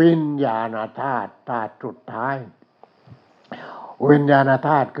วิญญาณธาตุธาตุสุดท้ายวิญญาณธ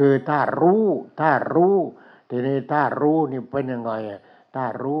าตุคือธาตุรู้ธาตุรู้ทีนี้ธาตุรู้นี่เป็นยังไงธา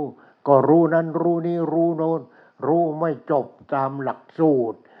ตุรู้ก็รู้นั้นรู้นี้รู้โน้นรู้ไม่จบตามหลักสู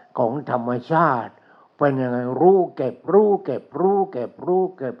ตรของธรรมชาติเป็นยังไงรู้เก็บรู้เก็บรู้เก็บรู้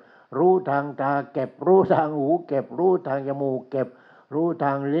เก็บรู้ทางตาเก็บรู้ทางหูเก็บรู้ทางจมูกเก็บรู้ท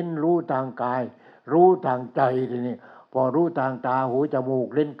างลิ้นรู้ทางกายรู้ทางใจทีนี้พอรู้ทางตาหูจมูก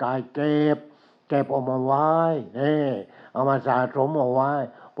ลิ้นกายเก็บเอามาไว้นี่เอามาสะสมเอาไว้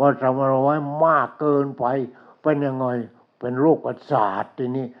พอสะสมเอาไว้มากเกินไปเป็นยังไงเป็นโรคประสาทที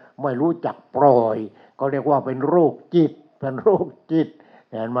นี้ไม่รู้จักปล่อยก็เรียกว่าเป็นโรคจิตเป็นโรคจิต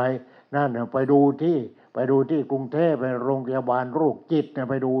เห็นไหมนั่นไปดูที่กรุงเทพไปโรงพยาบาลโรคจิต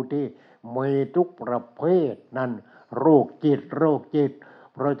ไปดูที่มีทุกประเภทนั่นโรคจิต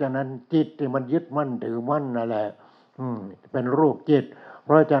เพราะฉะนั้นจิตที่มันยึดมั่นถือมั่นนั่นแหละเป็นโรคจิตเพ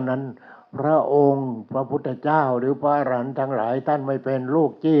ราะฉะนั้นพระองค์พระพุทธเจ้าหรือพระอรหันต์ทั้งหลายท่านไม่เป็นโร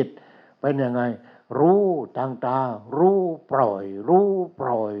คจิตเป็นยังไงรู้ทางตารู้ปล่อยรู้ป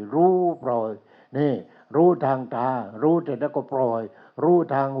ล่อยรู้ปล่อยนี่รู้ทางตารู้แต่แล้วก็ปล่อยรู้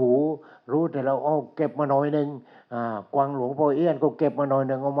ทางหูรู้แต่เราเก็บมาหน่อยหนึ่งกวางหลวงพ่อเอี้ยนก็เก็บมาหน่อยห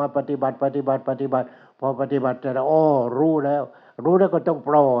นึ่งเอามาปฏิบัติพอปฏิบัติแต่เรารู้แล้วก็ต้อง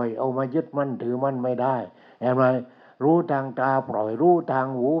ปล่อยเอามายึดมั่นถือมั่นไม่ได้เห็นไหมรู้ทางตาปล่อยรู้ทาง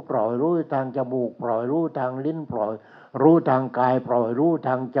หูปล่อยรู้ทางจมูกปล่อยรู้ทางลิ้นปล่อยรู้ทางกายปล่อยรู้ท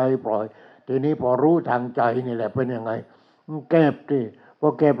างใจปล่อยทีนี้พอรู้ทางใจนี่แหละเป็นยังไงเก็บดิพอ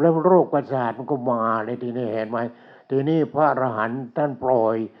เก็บแล้วโรคประสาทมันก็มาเลยทีนี้เห็นไหมทีนี้พระอรหันต์ท่านปล่อ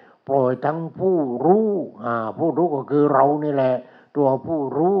ยทั้งผู้รู้ผู้รู้ก็คือเรานี่แหละตัวผู้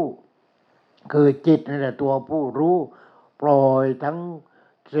รู้คือจิตนี่แหละตัวผู้รู้ปล่อยทั้ง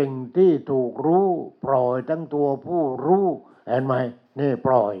สิ่งที่ถูกรู้ปล่อยทั้งตัวผู้รู้เห็นไหมนี่ป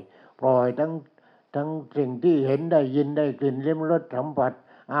ล่อยทั้งสิ่งที่เห็นได้ยินได้กลิ่นลิ้มรสสัมผัส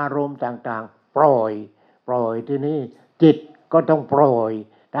อารมณ์ต่างๆปล่อยที่นี้จิตก็ต้องปล่อย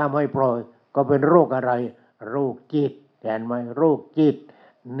ถ้าไม่ปล่อยก็เป็นโรคอะไรโรคจิตเห็นไหมโรคจิต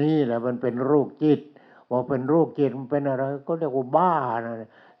นี่แหละมันเป็นโรคจิตพอเป็นโรคจิตมันเป็นอะไรก็เรียกว่าบ้านะ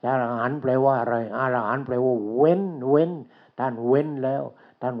อรหันต์แปลว่าอะไรอรหันต์แปลว่าเว้นท่านเว้นแล้ว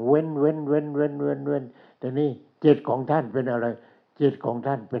ท่านเว้นแต่นี่จิตของท่านเป็นอะไรจิตของ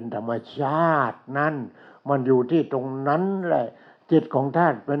ท่านเป็นธรรมชาตินั่นมันอยู่ที่ตรงนั้นแหละจิตของท่า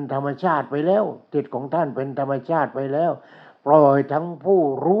นเป็นธรรมชาติไปแล้วจิตของท่านเป็นธรรมชาติไปแล้วปล่อยทั้งผู้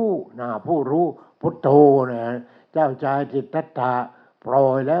รู้ผู้รู้พุทโธเนี่ยเจ้าชายจิตตัตถะปล่อ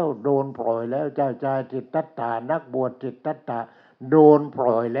ยแล้วโดนปล่อยแล้วเจ้าชายจิตตัตถะนักบวชจิตตัตถะโดนป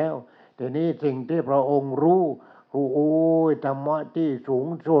ล่อยแล้วทีนี้สิ่งที่พระองค์รู้โอ้ยธรรมะที่สูง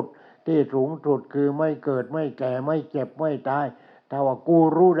สุดคือไม่เกิดไม่แก่ไม่เจ็บไม่ตายถ้าว่ากู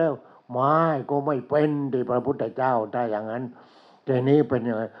รู้แล้วไม่ก็ไม่เป็นที่พระพุทธเจ้าถ้าอย่างนั้นทีนี้เป็น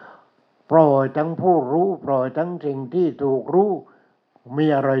ยังไงปล่อยทั้งผู้รู้ปล่อยทั้งสิ่งที่ถูกรู้มี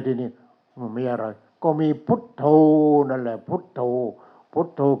อะไรทีนี้มีอะไรก็มีพุทโธนั่นแหละพุทโธ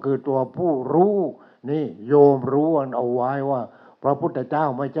คือตัวผู้รู้นี่โยมรู้กันเอาไว้ว่าพระพุทธเจ้า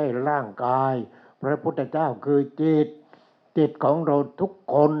ไม่ใช่ร่างกายพระพุทธเจ้าคือจิตของเราทุก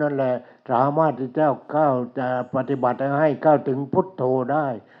คนนั่นแหละสามารถที่จะปฏิบัติให้เข้าถึงพุทโธได้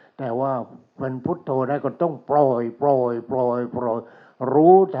แต่ว่าเป็นพุทโธได้ก็ต้องปล่อย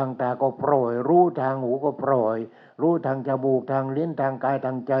รู้ทางตาก็ปล่อยรู้ทางหูก็ปล่อยรู้ทางจมูกทางลิ้นทางกายท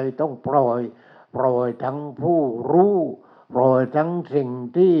างใจต้องปล่อยทั้งผู้รู้ปล่อยทั้งสิ่ง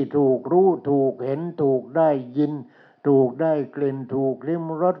ที่ถูกรู้ถูกเห็นถูกได้ยินถูกได้กลิ่นถูกลิ้ม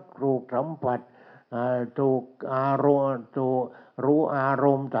รสถูกสัมผัสถูกอารมณ์ถูกรู้อาร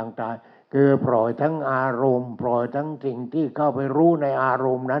มณ์ต่างๆคือปล่อยทั้งอารมณ์ปล่อยทั้งสิ่งที่เข้าไปรู้ในอาร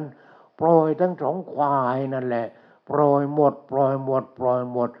มณ์นั้นปล่อยทั้งสองฝ่ายนั่นแหละปล่อยหมด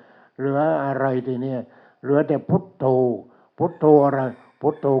เหลืออะไรทีนี้เหลือแต่พุทโธอะไรพุ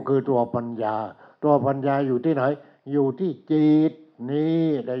ทโธคือตัวปัญญาอยู่ที่ไหนอยู่ที่จิตนี่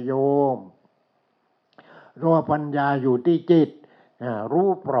ได้โยมตัวปัญญาอยู่ที่จิตรู้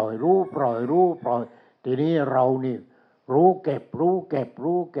ปล่อยทีนี้เรานี่รู้เก็บรู้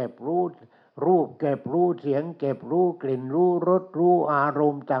รูปเก็บรู้เสียงเก็บรู้กลิ่นรู้รสรู้อาร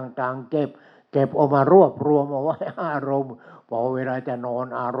มณ์ต่างๆเก็บออกมารวบรวมเอาไว้อารมณ์พอเวลาจะนอน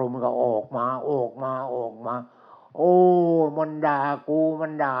อารมณ์ก็ออกมาโอ้มันด่ากูมั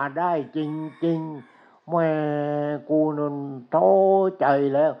นด่าได้จริงๆแม่กูนั่นท้อใจ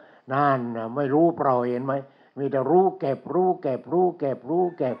แล้ว นั่นนะไม่รู้ปล่อยเห็นไหมมีแต่รู้เก็บรู้เก็บรู้เก็บรู้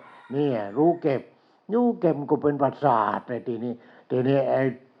เก็บเนี่ยรู้เก็บรู้เก็บก็เป็นประสาทเลยทีนี้ไอ้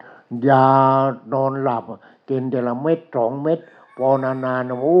ยานอนหลับกินแต่ละเม็ด2 เม็ดพอนาน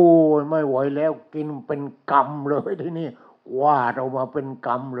ๆโอ้ยไม่ไหวแล้วกินเป็นกำเลยทีนี้วาดออกมาเป็นก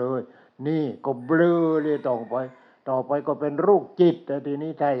ำเลยนี่ก็เบลอเลยต่อไปก็เป็นโรคจิตแต่ที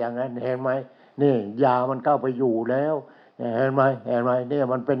นี้ถ้าอย่างนั้นเห็นไหมนี่ยามันเข้าไปอยู่แล้วเห็นไหมเนี่ย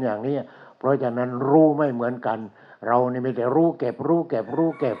มันเป็นอย่างนี้เพราะฉะนั้นรู้ไม่เหมือนกันเรานี่มีแต่รู้เก็บรู้เก็บรู้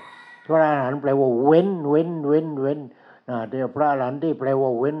เก็บพระอรหันต์แปลว่าเว้นเว้นเว้นเว้นเดี๋ยวพระอรหันต์ที่แปลว่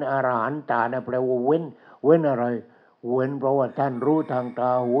าเว้นอรหันตาเนี่ยแปลว่าเว้นเว้นอะไรเว้นเพราะว่าท่านรู้ทางตา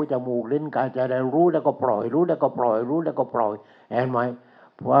หูจมูกลิ้นกายใจได้รู้แล้วก็ปล่อยรู้แล้วก็ปล่อยรู้แล้วก็ปล่อยเห็นไหม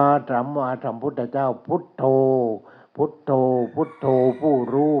พระธรรมะธรรมพุทธเจ้าพุทโธพุทโธพุทโธผู้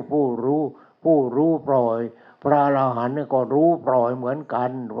รู้ผู้รู้ผู้รู้ปล่อยพระอรหันต์ก็รู้ปล่อยเหมือนกั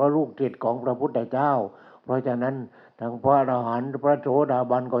นว่าลูกศิษย์ของพระพุทธเจ้าเพราะฉะนั้นทางพระอรหันต์พระโสดา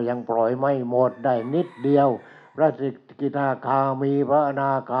บันก็ยังปล่อยไม่หมดได้นิดเดียวพระสกิทาคามีพระอน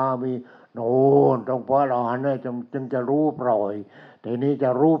าคามีโน่นตรงพระอรหันต์เนี่ยจึงจะรู้ปล่อยทีนี้จะ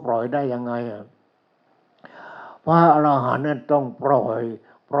รู้ปล่อยได้ยังไงพระอรหันต์นั้นต้องปล่อ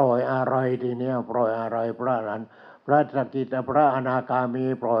ยอะไรทีเนี้ยปล่อยอะไรพระอรหันต์พระสกิทาพระอนาคามี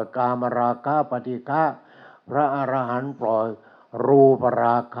ปล่อยกามราคะปฏิฆะพระอรหันต์ปล่อยรูปร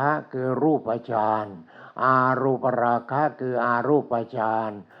าคะคือรูปฌานอารูปราคะคืออารูปฌา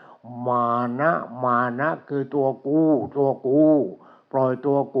นมานะคือตัวกูปล่อย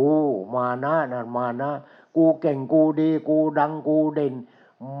ตัวกูมานะนั่นมานะกูเก่งกูดีกูดังกูเด่น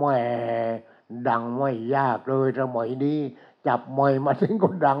แหมดังไม่ยากเลยสมัยนี้จับไมค์มาถึงก็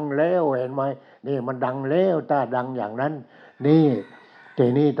ดังแล้วเห็นไหมนี่มันดังแล้วถ้าดังอย่างนั้นนี่ที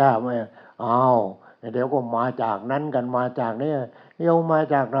นี้ถ้าไม่เอาเดี๋ยวก็มาจากนั้นกันมาจากนี่โยมมา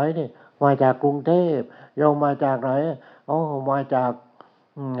จากไหนนี่มาจากกรุงเทพโยมมาจากไหนอ๋อมาจาก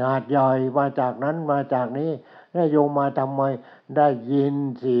หาดใหญ่มาจากนั้นมาจากนี้แล้วโยมมาทำไมได้ยิน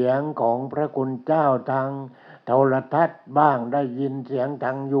เสียงของพระคุณเจ้าทางโทรทัศน์บ้างได้ยินเสียงท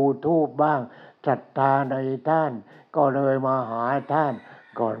าง YouTube บ้างศรัทธาในท่านก็เลยมาหาท่าน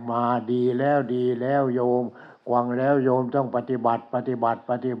ก่อนมาดีแล้วโยมกวางแล้วโยมต้องปฏิบัติ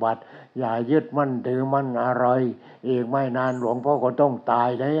อย่ายึดมั่นถือมั่นอะไรอีกไม่นานหลวงพ่อก็ต้องตาย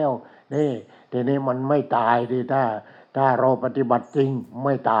แล้วนี่ทีนี้มันไม่ตายดิถ้าเราปฏิบัติจริงไ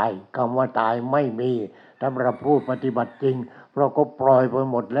ม่ตายคำว่าตายไม่มีถ้าเราพูดปฏิบัติจริงเราก็ปล่อยไป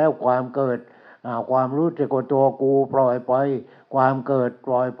หมดแล้วความเกิดความรู้สึกว่าตัวกูปล่อยไปความเกิดป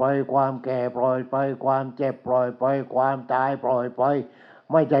ล่อยไปความแก่ปล่อยไปความเจ็บปล่อยไปความตายปล่อยไป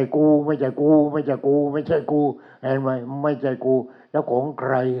ไม่ใช่กูเห็นไหมไม่ใช่กูแล้วของใค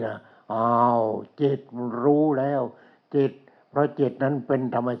รนะอ้าวจิตรู้แล้วจิตเพราะจิตนั้นเป็น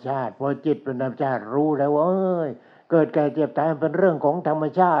ธรรมชาติเพราะจิตเป็นธรรมชาติรู้แล้วเอ้ยเกิดแก่เจ็บตายเป็นเรื่องของธรรม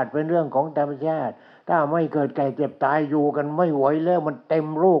ชาติเป็นเรื่องของธรรมชาติถ้าไม่เกิดแก่เจ็บตายอยู่กันไม่ไหวแล้วมันเต็ม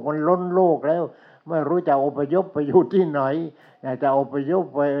โลกมันล้นโลกแล้วไม่รู้จะอพยพไปอยู่ที่ไหนจะอพยพ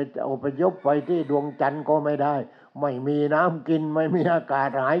ไปที่ดวงจันทร์ก็ไม่ได้ไม่มีน้ำกินไม่มีอากาศ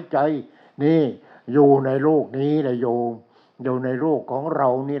หายใจนี่อยู่ในโลกนี้แหละโยมอยู่ในโลกของเรา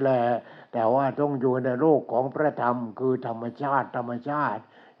นี่แหละแต่ว่าต้องอยู่ในโลกของพระธรรมคือธรรมชาติ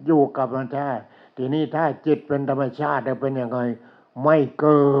อยู่กับธรรมชาติทีนี้ถ้าจิตเป็นธรรมชาติจะเป็นยังไงไม่เ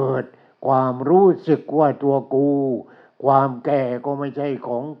กิดความรู้สึกว่าตัวกูความแก่ก็ไม่ใช่ข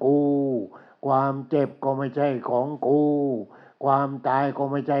องกูความเจ็บก็ไม่ใช่ของกูความตายก็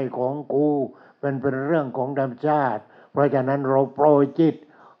ไม่ใช่ของกูเป็นเรื่องของธรรมชาติเพราะฉะนั้นเราปล่อยจิต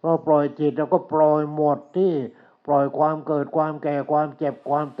เราปล่อยจิตเราก็ปล่อยหมดที่ปล่อยความเกิดความแก่ความเจ็บ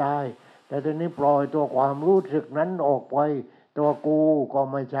ความตายแต่ทีนี้ปล่อยตัวความรู้สึกนั้นออกไปตัวกูก็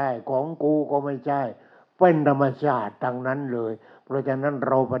ไม่ใช่ของกูก็ไม่ใช่เป็นธรรมชาติทั้งนั้นเลยเพราะฉะนั้นเ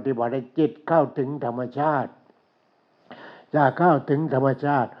ราปฏิบัติให้จิตเข้าถึงธรรมชาติจะเข้าถึงธรรมช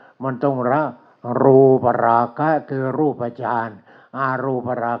าติมันต้องละรูปราคะคือรูปฌานอารูป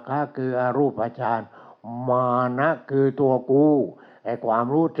ราคะคืออารูปฌานมานะคือตัวกูไอ้ความ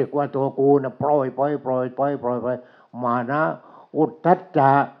รู้สึกว่าตัวกูนะปล่อยไปมานะอุทธัจจ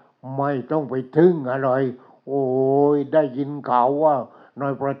ะไม่ต้องไปถึงอะไรโอ้ยได้ยินข่าวว่าใน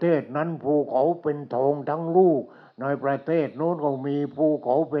ประเทศนั้นภูเขาเป็นทองทั้งลูกในประเทศโน้นก็มีภูเข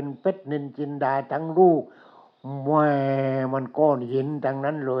าเป็นเพชรนินจินดาทั้งลูกแม่มันก้อนหินทั้ง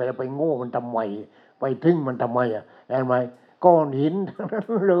นั้นเลยไปโง่มันทำไมไปถึงมันทำไมเห็นไหมก้อนหินทั้งนั้น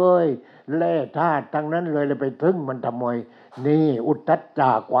เลยแร่ธาตุทั้งนั้นเลยไปถึงมันทำไมนี่อุทธัจจ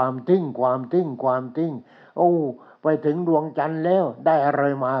ะความถึงโอ้ไปถึงดวงจันทร์แล้วได้อะไร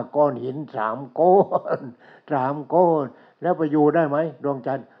มาก้อนหิน3 ก้อนแล้วไปอยู่ได้ไหมดวง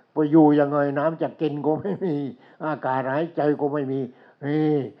จันทร์ ไปอยู่ยังไงน้ำจะกินก็ไม่มีอากาศหายใจก็ไม่มี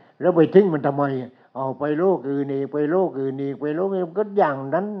นี่แล้วไปทิ้งมันทำไมเอาไปโลกอื่นอีกไปโลกอื่นอีกไปโลกอื่นก็อย่าง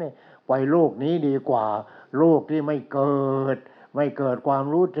นั้นเนี่ยไปโลกนี้ดีกว่าโลกที่ไม่เกิดความ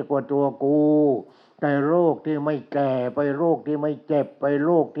รู้สึกว่าตัวกูแต่โรคที่ไม่แก่ไปโรคที่ไม่เจ็บไปโ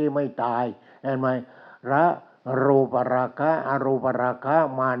รคที่ไม่ตายเห็นไหมระรูปราคะอรูปราคะ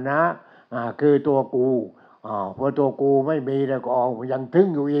มานะคือตัวกูพอตัวกูไม่มีแล้วก็ยังทึ่ง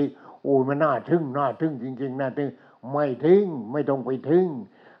อยู่อีกมันน่าทึ่งจริงๆน่าทึ่งไม่ทึ่งไม่ต้องไปทึ่ง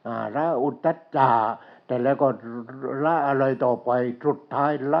ละอุทธัจจาแต่แล้วก็ละอะไรต่อไปสุดท้า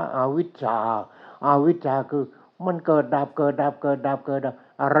ยละอวิชชาคือมันเกิดดับ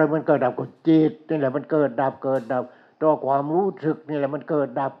อะไรมันเกิดดับก็จิตนี่แหละมันเกิดดับตัวความรู้สึกนี่แหละมันเกิด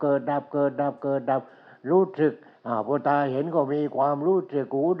ดับรู้สึกพอตาเห็นก็มีความรู้สึก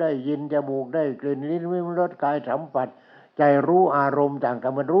หูได้ยินจมูกได้กลิ่นลิ้นรสกายสัมผัสใจรู้อารมณ์ต่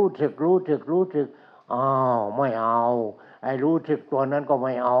างๆมันรู้สึกไม่เอาไอ้รู้สึกตัวนั้นก็ไ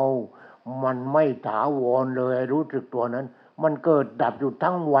ม่เอามันไม่ถาวรเลยไอ้รู้สึกตัวนั้นมันเกิดดับอยู่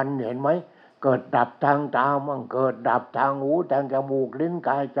ทั้งวันเห็นไหมเกิดดับทางตามั่งเกิดดับทางหูทางจมูกลิ้นก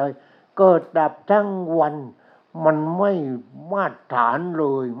ายใจเกิดดับทั้งวันมันไม่มาตรฐานเล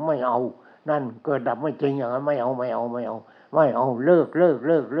ยไม่เอานั่นเกิดดับไม่จริงอย่างนั้นไม่เอาเลิ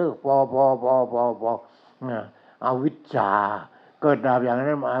กพออวิชชาเกิดดับอย่างนั้น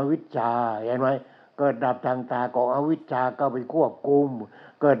อวิชชาเห็นไหมเกิดดับทางตาก็อวิชชาก็ไปควบคุม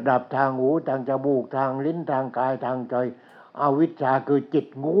เกิดดับทางหูทางจมูกทางลิ้นทางกายทางใจอวิชชาคือจิต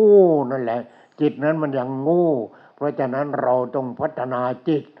โง่นั่นแหละจิตนั้นมันยังโง่เพราะฉะนั้นเราต้องพัฒนา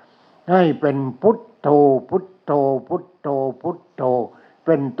จิตให้เป็นพุทโธเ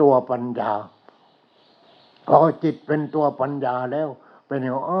ป็นตัวปัญญาพอจิตเป็นตัวปัญญาแล้วเป็น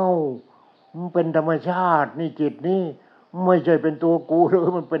มันเป็นธรรมชาตินี่จิตนี่ไม่ใช่เป็นตัวกูหรือ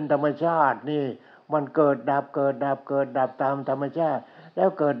มันเป็นธรรมชาตินี่มันเกิดดับตามธรรมชาติแล้ว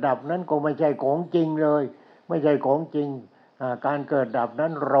เกิดดับนั้นก็ไม่ใช่ของจริงเลยไม่ใช่ของจริงการเกิดดับนั้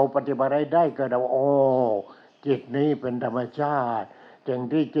นเราปฏิบัติได้เกิดดับจิตนี้เป็นธรรมชาติสิ่ง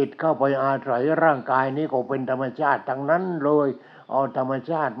ที่จิตเข้าไปอาศัยร่างกายนี้ก็เป็นธรรมชาติทั้งนั้นเลยเอาธรรม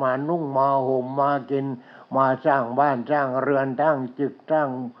ชาติมานุ่งมาห่มมากินมาสร้างบ้านสร้างเรือนสร้างจึกสร้าง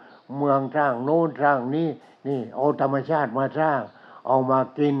เมืองสร้างโน้นสร้างนี้นี่เอาธรรมชาติมาสร้างเอามา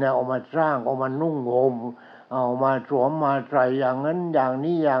กินเอามาสร้างเอามานุ่งห่มเอามาสวมมาใส่อย่างนั้นอย่าง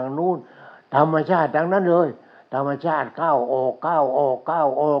นี้อย่างนู้นธรรมชาติทั้งนั้นเลยธรรมชาติเข้าออก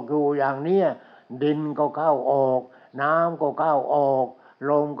อยู่อย่างเนี้ยดินก็เข้าออกน้ำก็เข้าออก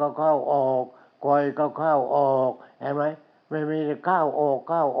ลมก็เข้าออกคอยก็เข้าออกเห็นไหมไม่มีเข้าออก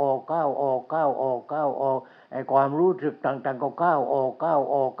ไอ้ความรู้สึกต่างๆก็เข้าออก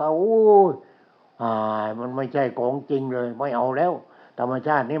โอ้ยมันไม่ใช่ของจริงเลยไม่เอาแล้วธรรมช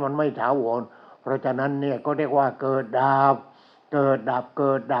าตินี้มันไม่ถาวรเพราะฉะนั้นเนี่ยก็เรียกว่าเกิดดับ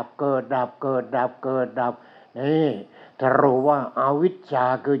นี่ถ้ารู้ว่าอาวิชชา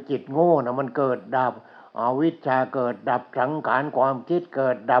คือจิตโง่นะมันเกิดดับอวิชชาเกิดดับสังขารความคิดเกิ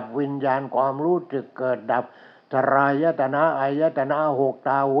ดดับวิญญาณความรู้สึกเกิดดับทรายตนะอายตนะหกต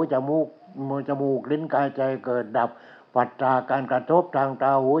าหูจมูกลิ้นกายใจเกิดดับปัจจากการกระทบทางต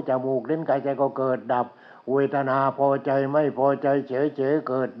าหูจมูกลิ้นกายใจก็เกิดดับเวทนาพอใจไม่พอใจเฉย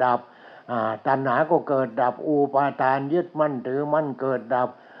เกิดดับตัณหาก็เกิดดับอุปาทานยึดมั่นถือมั่นเกิดดับ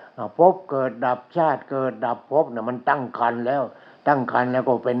ภพเกิดดับชาติเกิดดับภพเนี่ยมันตั้งครรภ์แล้ว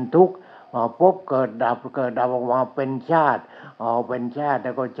ก็เป็นทุกข์ภพเกิดดับออกมาเป็นชาติเป็นชาติแ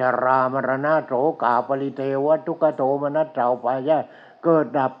ล้วก็ชรามรณะโสกาปริเทวทุกขโทมนัสเสาปายะเกิด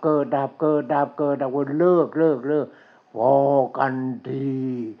ดับก็เลิกพอกัน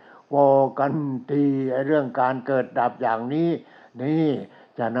ทีไอ้เรื่องการเกิดดับอย่างนี้นี่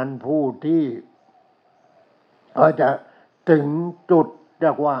ฉะนั้นผู้ที่จะถึงจุดเรี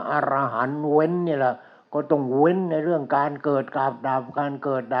ยกว่าอรหันต์เว้นนี่แหละก็ต้องเว้นในเรื่องการเกิดกับดับการเ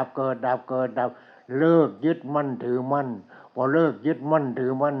กิดดับเลิกยึดมั่นถือมั่นพอเลิกยึดมั่นถื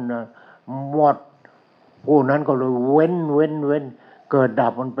อมั่นหมดผู้นั้นก็เลยเว้นเกิดดั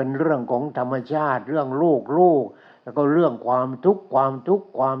บมันเป็นเรื่องของธรรมชาติเรื่องโลกแล้วก็เรื่องความทุกข์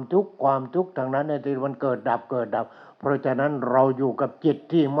ทางนั้นในที่มันเกิดดับเพราะฉะนั้นเราอยู่กับจิต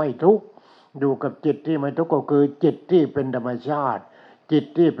ที่ไม่ทุกข์อยู่กับจิตที่ไม่ทุกข์ก็คือจิตที่เป็นธรรมชาติ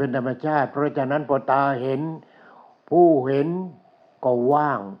เพราะฉะนั้นพอตาเห็นผู้เห็นก็ว่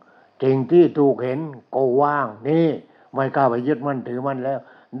างสิ่งที่ถูกเห็นก็ว่างนี่ไม่กล้าไปยึดมั่นถือมั่นแล้ว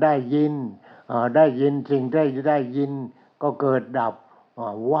ได้ยินสิ่งได้ยินก็เกิดดับ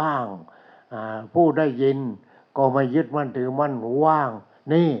ว่างผู้ได้ยินก็ไม่ยึดมั่นถือมั่นว่าง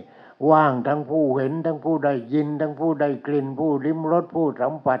นี่ ว่างทั้งผู้เห็นทั้งผู้ได้ยินทั้งผู้ได้กลิ่นผู้ลิ้มรสผู้สั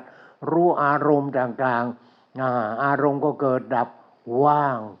มผัสรู้อารมณ์ต่างๆอารมณ์ก็เกิดดับว่า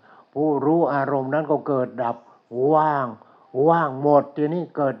งผู้รู้อารมณ์นั้นก็เกิดดับว่างว่างหมดทีนี้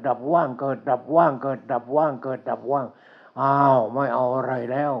เกิดดับว่างเกิดดับว่างเกิดดับว่างเกิดดับว่างอ้าวไม่เอาอะไร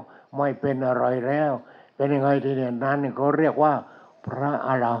แล้วไม่เป็นอะไรแล้วเป็นยังไงทีนี้นั้นเขาเรียกว่าพระอ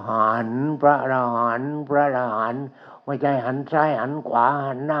รหันต์พระอรหันต์พระอรหันต์ไม่ใช่หันซ้ายหันขวา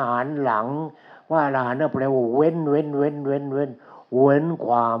หันหน้าหันหลังว่าอรหันต์นั่นแปลว่าเว้นค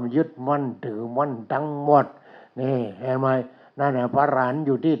วามยึดมั่นถือมั่นทั้งหมดนี่เห็นไหมนั่นแหละพระอรหันต์อ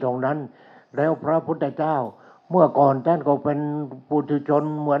ยู่ที่ตรงนั้นแล้วพระพุทธเจ้าเมื่อก่อนท่านก็เป็นปุถุชน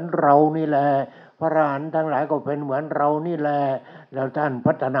เหมือนเรานี่แหละพระอรหันต์ทั้งหลายก็เป็นเหมือนเรานี่แหละแล้วท่าน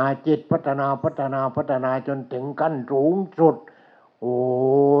พัฒนาจิตพัฒนาจนถึงขั้นสูงสุดโอ้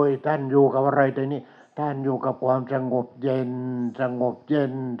ยท่านอยู่กับอะไรทีนี้ท่านอยู่กับความสงบเย็น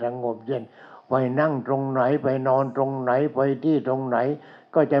ไปนั่งตรงไหนไปนอนตรงไหนไปที่ตรงไหน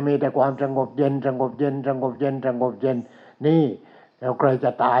ก็จะมีแต่ความสงบเย็นนี่แล้วใครจ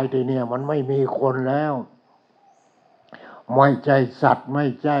ะตายทีเนี่ยมันไม่มีคนแล้วไม่ใช่สัตว์ไม่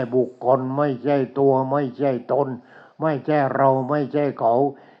ใช่บุคคลไม่ใช่ตัวไม่ใช่ตนไม่ใช่เราไม่ใช่เขา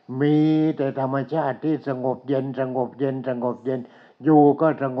มีแต่ธรรมชาติที่สงบเย็นอยู่ก็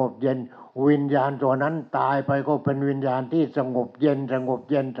สงบเย็นวิญญาณตัวนั้นตายไปก็เป็นวิญญาณที่สงบเย็น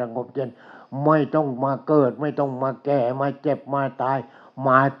ไม่ต้องมาเกิดไม่ต้องมาแก่มาเจ็บมาตายม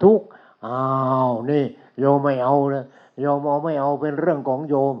าทุกข์อ้าวนี่โยมไม่เอาเลยโยมไม่เอาเป็นเรื่องของ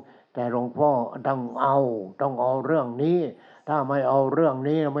โยมแต่หลวงพ่อต้องเอาเรื่องนี้ถ้าไม่เอาเรื่อง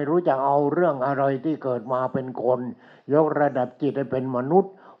นี้ไม่รู้จะเอาเรื่องอะไรที่เกิดมาเป็นคนยกระดับจิตให้เป็นมนุษ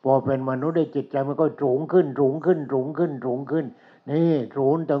ย์พอเป็นมนุษย์ได้จิตใจมันก็สูงขึ้นนี่สู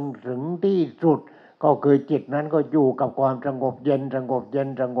งถึงที่สุดก็คือจิตนั้นก็อยู่กับความสงบเย็น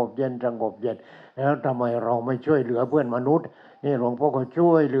แล้วทำไมเราไม่ช่วยเหลือเพื่อนมนุษย์นี่หลวงพ่อก็ช่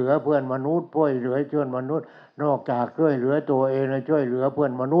วยเหลือเพื่อนมนุษย์นอกจากช่วยเหลือตัวเองแล้วช่วยเหลือเพื่อ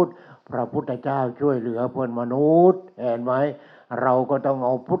นมนุษย์พระพุทธเจ้าช่วยเหลือเพื่อนมนุษย์เห็นไหมเราก็ต้องเอ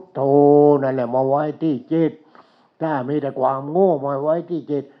าพุทโธนั่นแหละมาไว้ที่จิตถ้ามีแต่ความโง่มาไว้ที่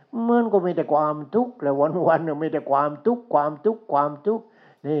จิตมันก็มีแต่ความทุกข์แล้ววันๆมีแต่ความทุกข์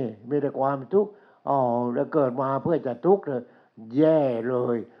นี่มีแต่ความทุกข์แล้วเกิดมาเพื่อจะทุกข์เลยแย่เล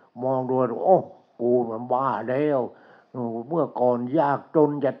ยมองดูโอ้กูมันบ้าแล้วเมื่อก่อนยากจน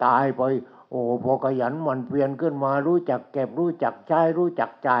จะตายไปพอขยันมันเพียรขึ้นมารู้จักเก็บรู้จักใช้รู้จั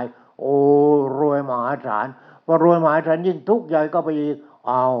กจ่ายรวยมหาศาลพอรวยมหาศาลยิ่งทุกข์ใหญ่ก็ไปอีก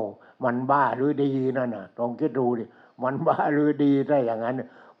มันบ้าหรือดีนั่นน่ะลองคิดดูดิมันบ้าหรือดีได้อย่างนั้น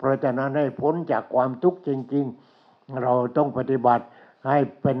เพราะฉะนั้นให้พ้นจากความทุกข์จริงๆเราต้องปฏิบัติให้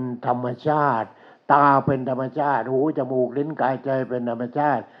เป็นธรรมชาติตาเป็นธรรมชาติหูจมูกลิ้นกายใจเป็นธรรมช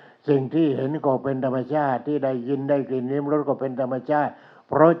าติสิ่งที่เห็นก็เป็นธรรมชาติที่ได้ยินได้กลิ่นลิ้มรสก็เป็นธรรมชาติเ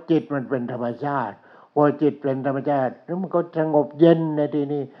พราะจิตมันเป็นธรรมชาติพอจิตเป็นธรรมชาติแล้วมันก็สงบเย็นในที่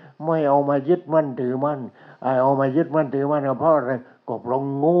นี้ไม่เอามายึดมั่นถือมั่นเอามายึดมั่นถือมั่นเพราะอะไรก็เพราะ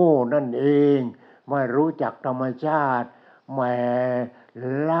โง่นั่นเองไม่รู้จักธรรมชาติแหม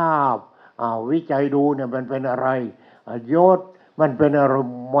ลาภวิจัยดูเนี่ยมันเป็นอะไรยศมันเป็นอารม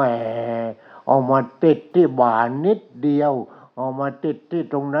ณ์แหมเอามาติดที่บ่านิดเดียวเอามาติดที่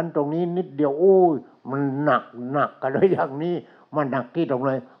ตรงนั้นตรงนี้นิดเดียวมันหนักกันเลยอย่างนี้มันหนักที่ตรงไห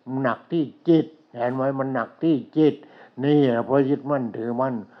นหนักที่จิตเห็นไหมมันหนักที่จิตนี่เพราะยึดมั่นถือ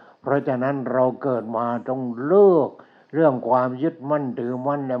มั่นเพราะฉะนั้นเราเกิดมาต้องเลิกเรื่องความยึดมั่นถือ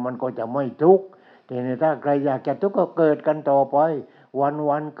มั่นเนี่ยมันก็จะไม่ทุกข์ทีนี้ถ้าใครอยากจะทุกข์ก็เกิดกันต่อไป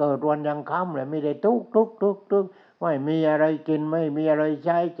วันเกิดวันยังค่ำเลยไม่ได้ทุกข์ไม่มีอะไรกินไม่มีอะไรใ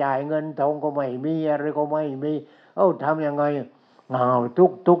ช้จ่ายเงินทองก็ไม่มีอะไรก็ไม่มีทำยังไงทุ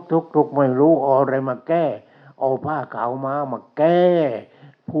กข์ไม่รู้เอาอะไรมาแก้เอาผ้าขาวมาแก้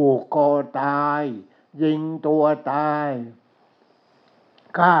ผูกคอตายยิงตัวตาย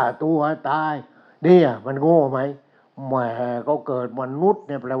ฆ่าตัวตายเนี่ยมันโง่ไหมแหมเขาเกิดมนุษย์เ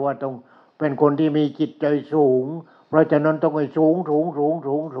นี่ยแปลว่าต้องเป็นคนที่มีจิตใจสูงเพราะฉะนั้นต้องให้สูง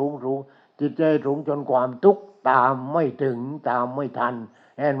จิตใจสูงจนความทุกข์ตามไม่ถึงตามไม่ทัน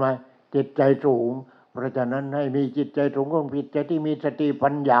เห็นไหมจิตใจสูงเพราะฉะนั้นให้มีจิตใจสูงก็จิตใจที่มีสติปั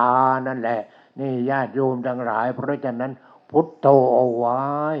ญญานั่นแหละนี่ญาติโยมทั้งหลายเพราะฉะนั้นพุทโธเอาไว้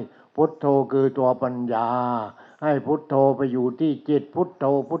พุทโธคือตัวปัญญาให้พุทโธไปอยู่ที่จิตพุทโธ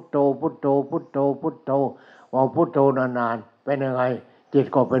พอพุทโธนานๆเป็นยังไงจิต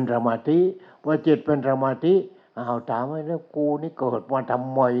ก็เป็นสมาธิพอจิตเป็นสมาธิถามว่าแล้วกูนี่เกิดมาท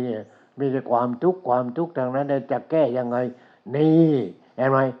ำไมเนี่ยมีแต่ความทุกข์ทางนั้นจะแก้ยังไงนี่เห็น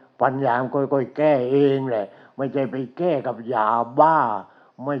ไหมปัญญาค่อยๆแก้เองแหละไม่ใช่ไปแก้กับยาบ้า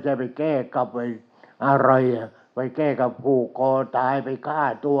ไม่ใช่ไปแก้กับไปอะไรอะไปแก้กับผูกคอตายไปฆ่า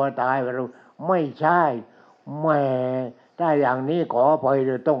ตัวตายไปไม่ใช่แหมถ้าอย่างนี้ขออภัยเ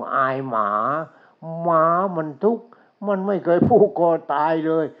ลยต้องอายหมามันทุกข์มันไม่เคยผูกคอตาย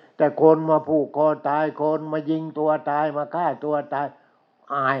เลยแต่คนมาผูกคอตายคนมายิงตัวตายมาฆ่าตัวตาย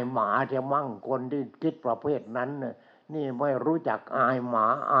อายหมาจะมั่งคนที่คิดประเภทนั้นเนี่ยนี่ไม่รู้จักอายหมา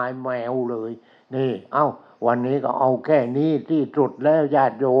อายแมวเลยนี่วันนี้ก็เอาแค่นี้ที่จุดแล้วญา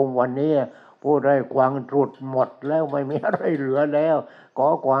ติโยมวันนี้ผู้ได้ความจุดหมดแล้วไม่มีอะไรเหลือแล้วขอ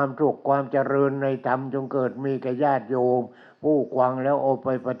ความสุขความเจริญในธรรมจงเกิดมีแก่ญาติโยมผู้ควังแล้วเอาไป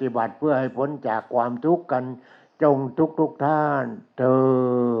ปฏิบัติเพื่อให้พ้นจากความทุกข์กันจงทุกท่านเถิ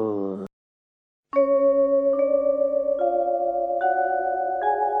ด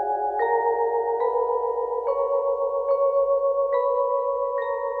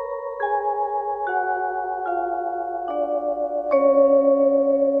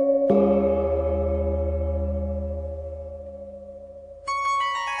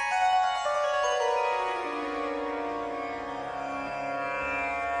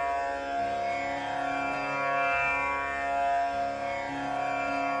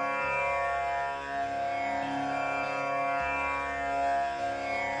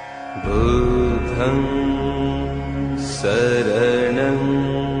बुद्धं शरणं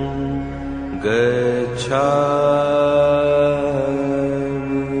गच्छामि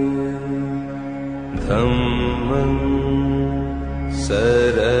धम्मं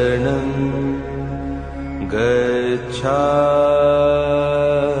शरणं गच्छामि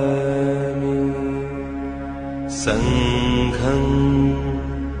संघं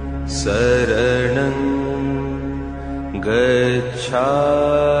शरणं गच्छामि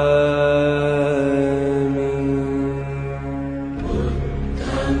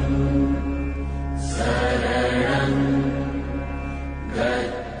बुद्धं शरणं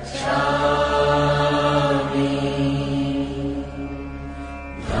गच्छामि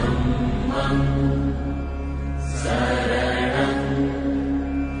धम्मं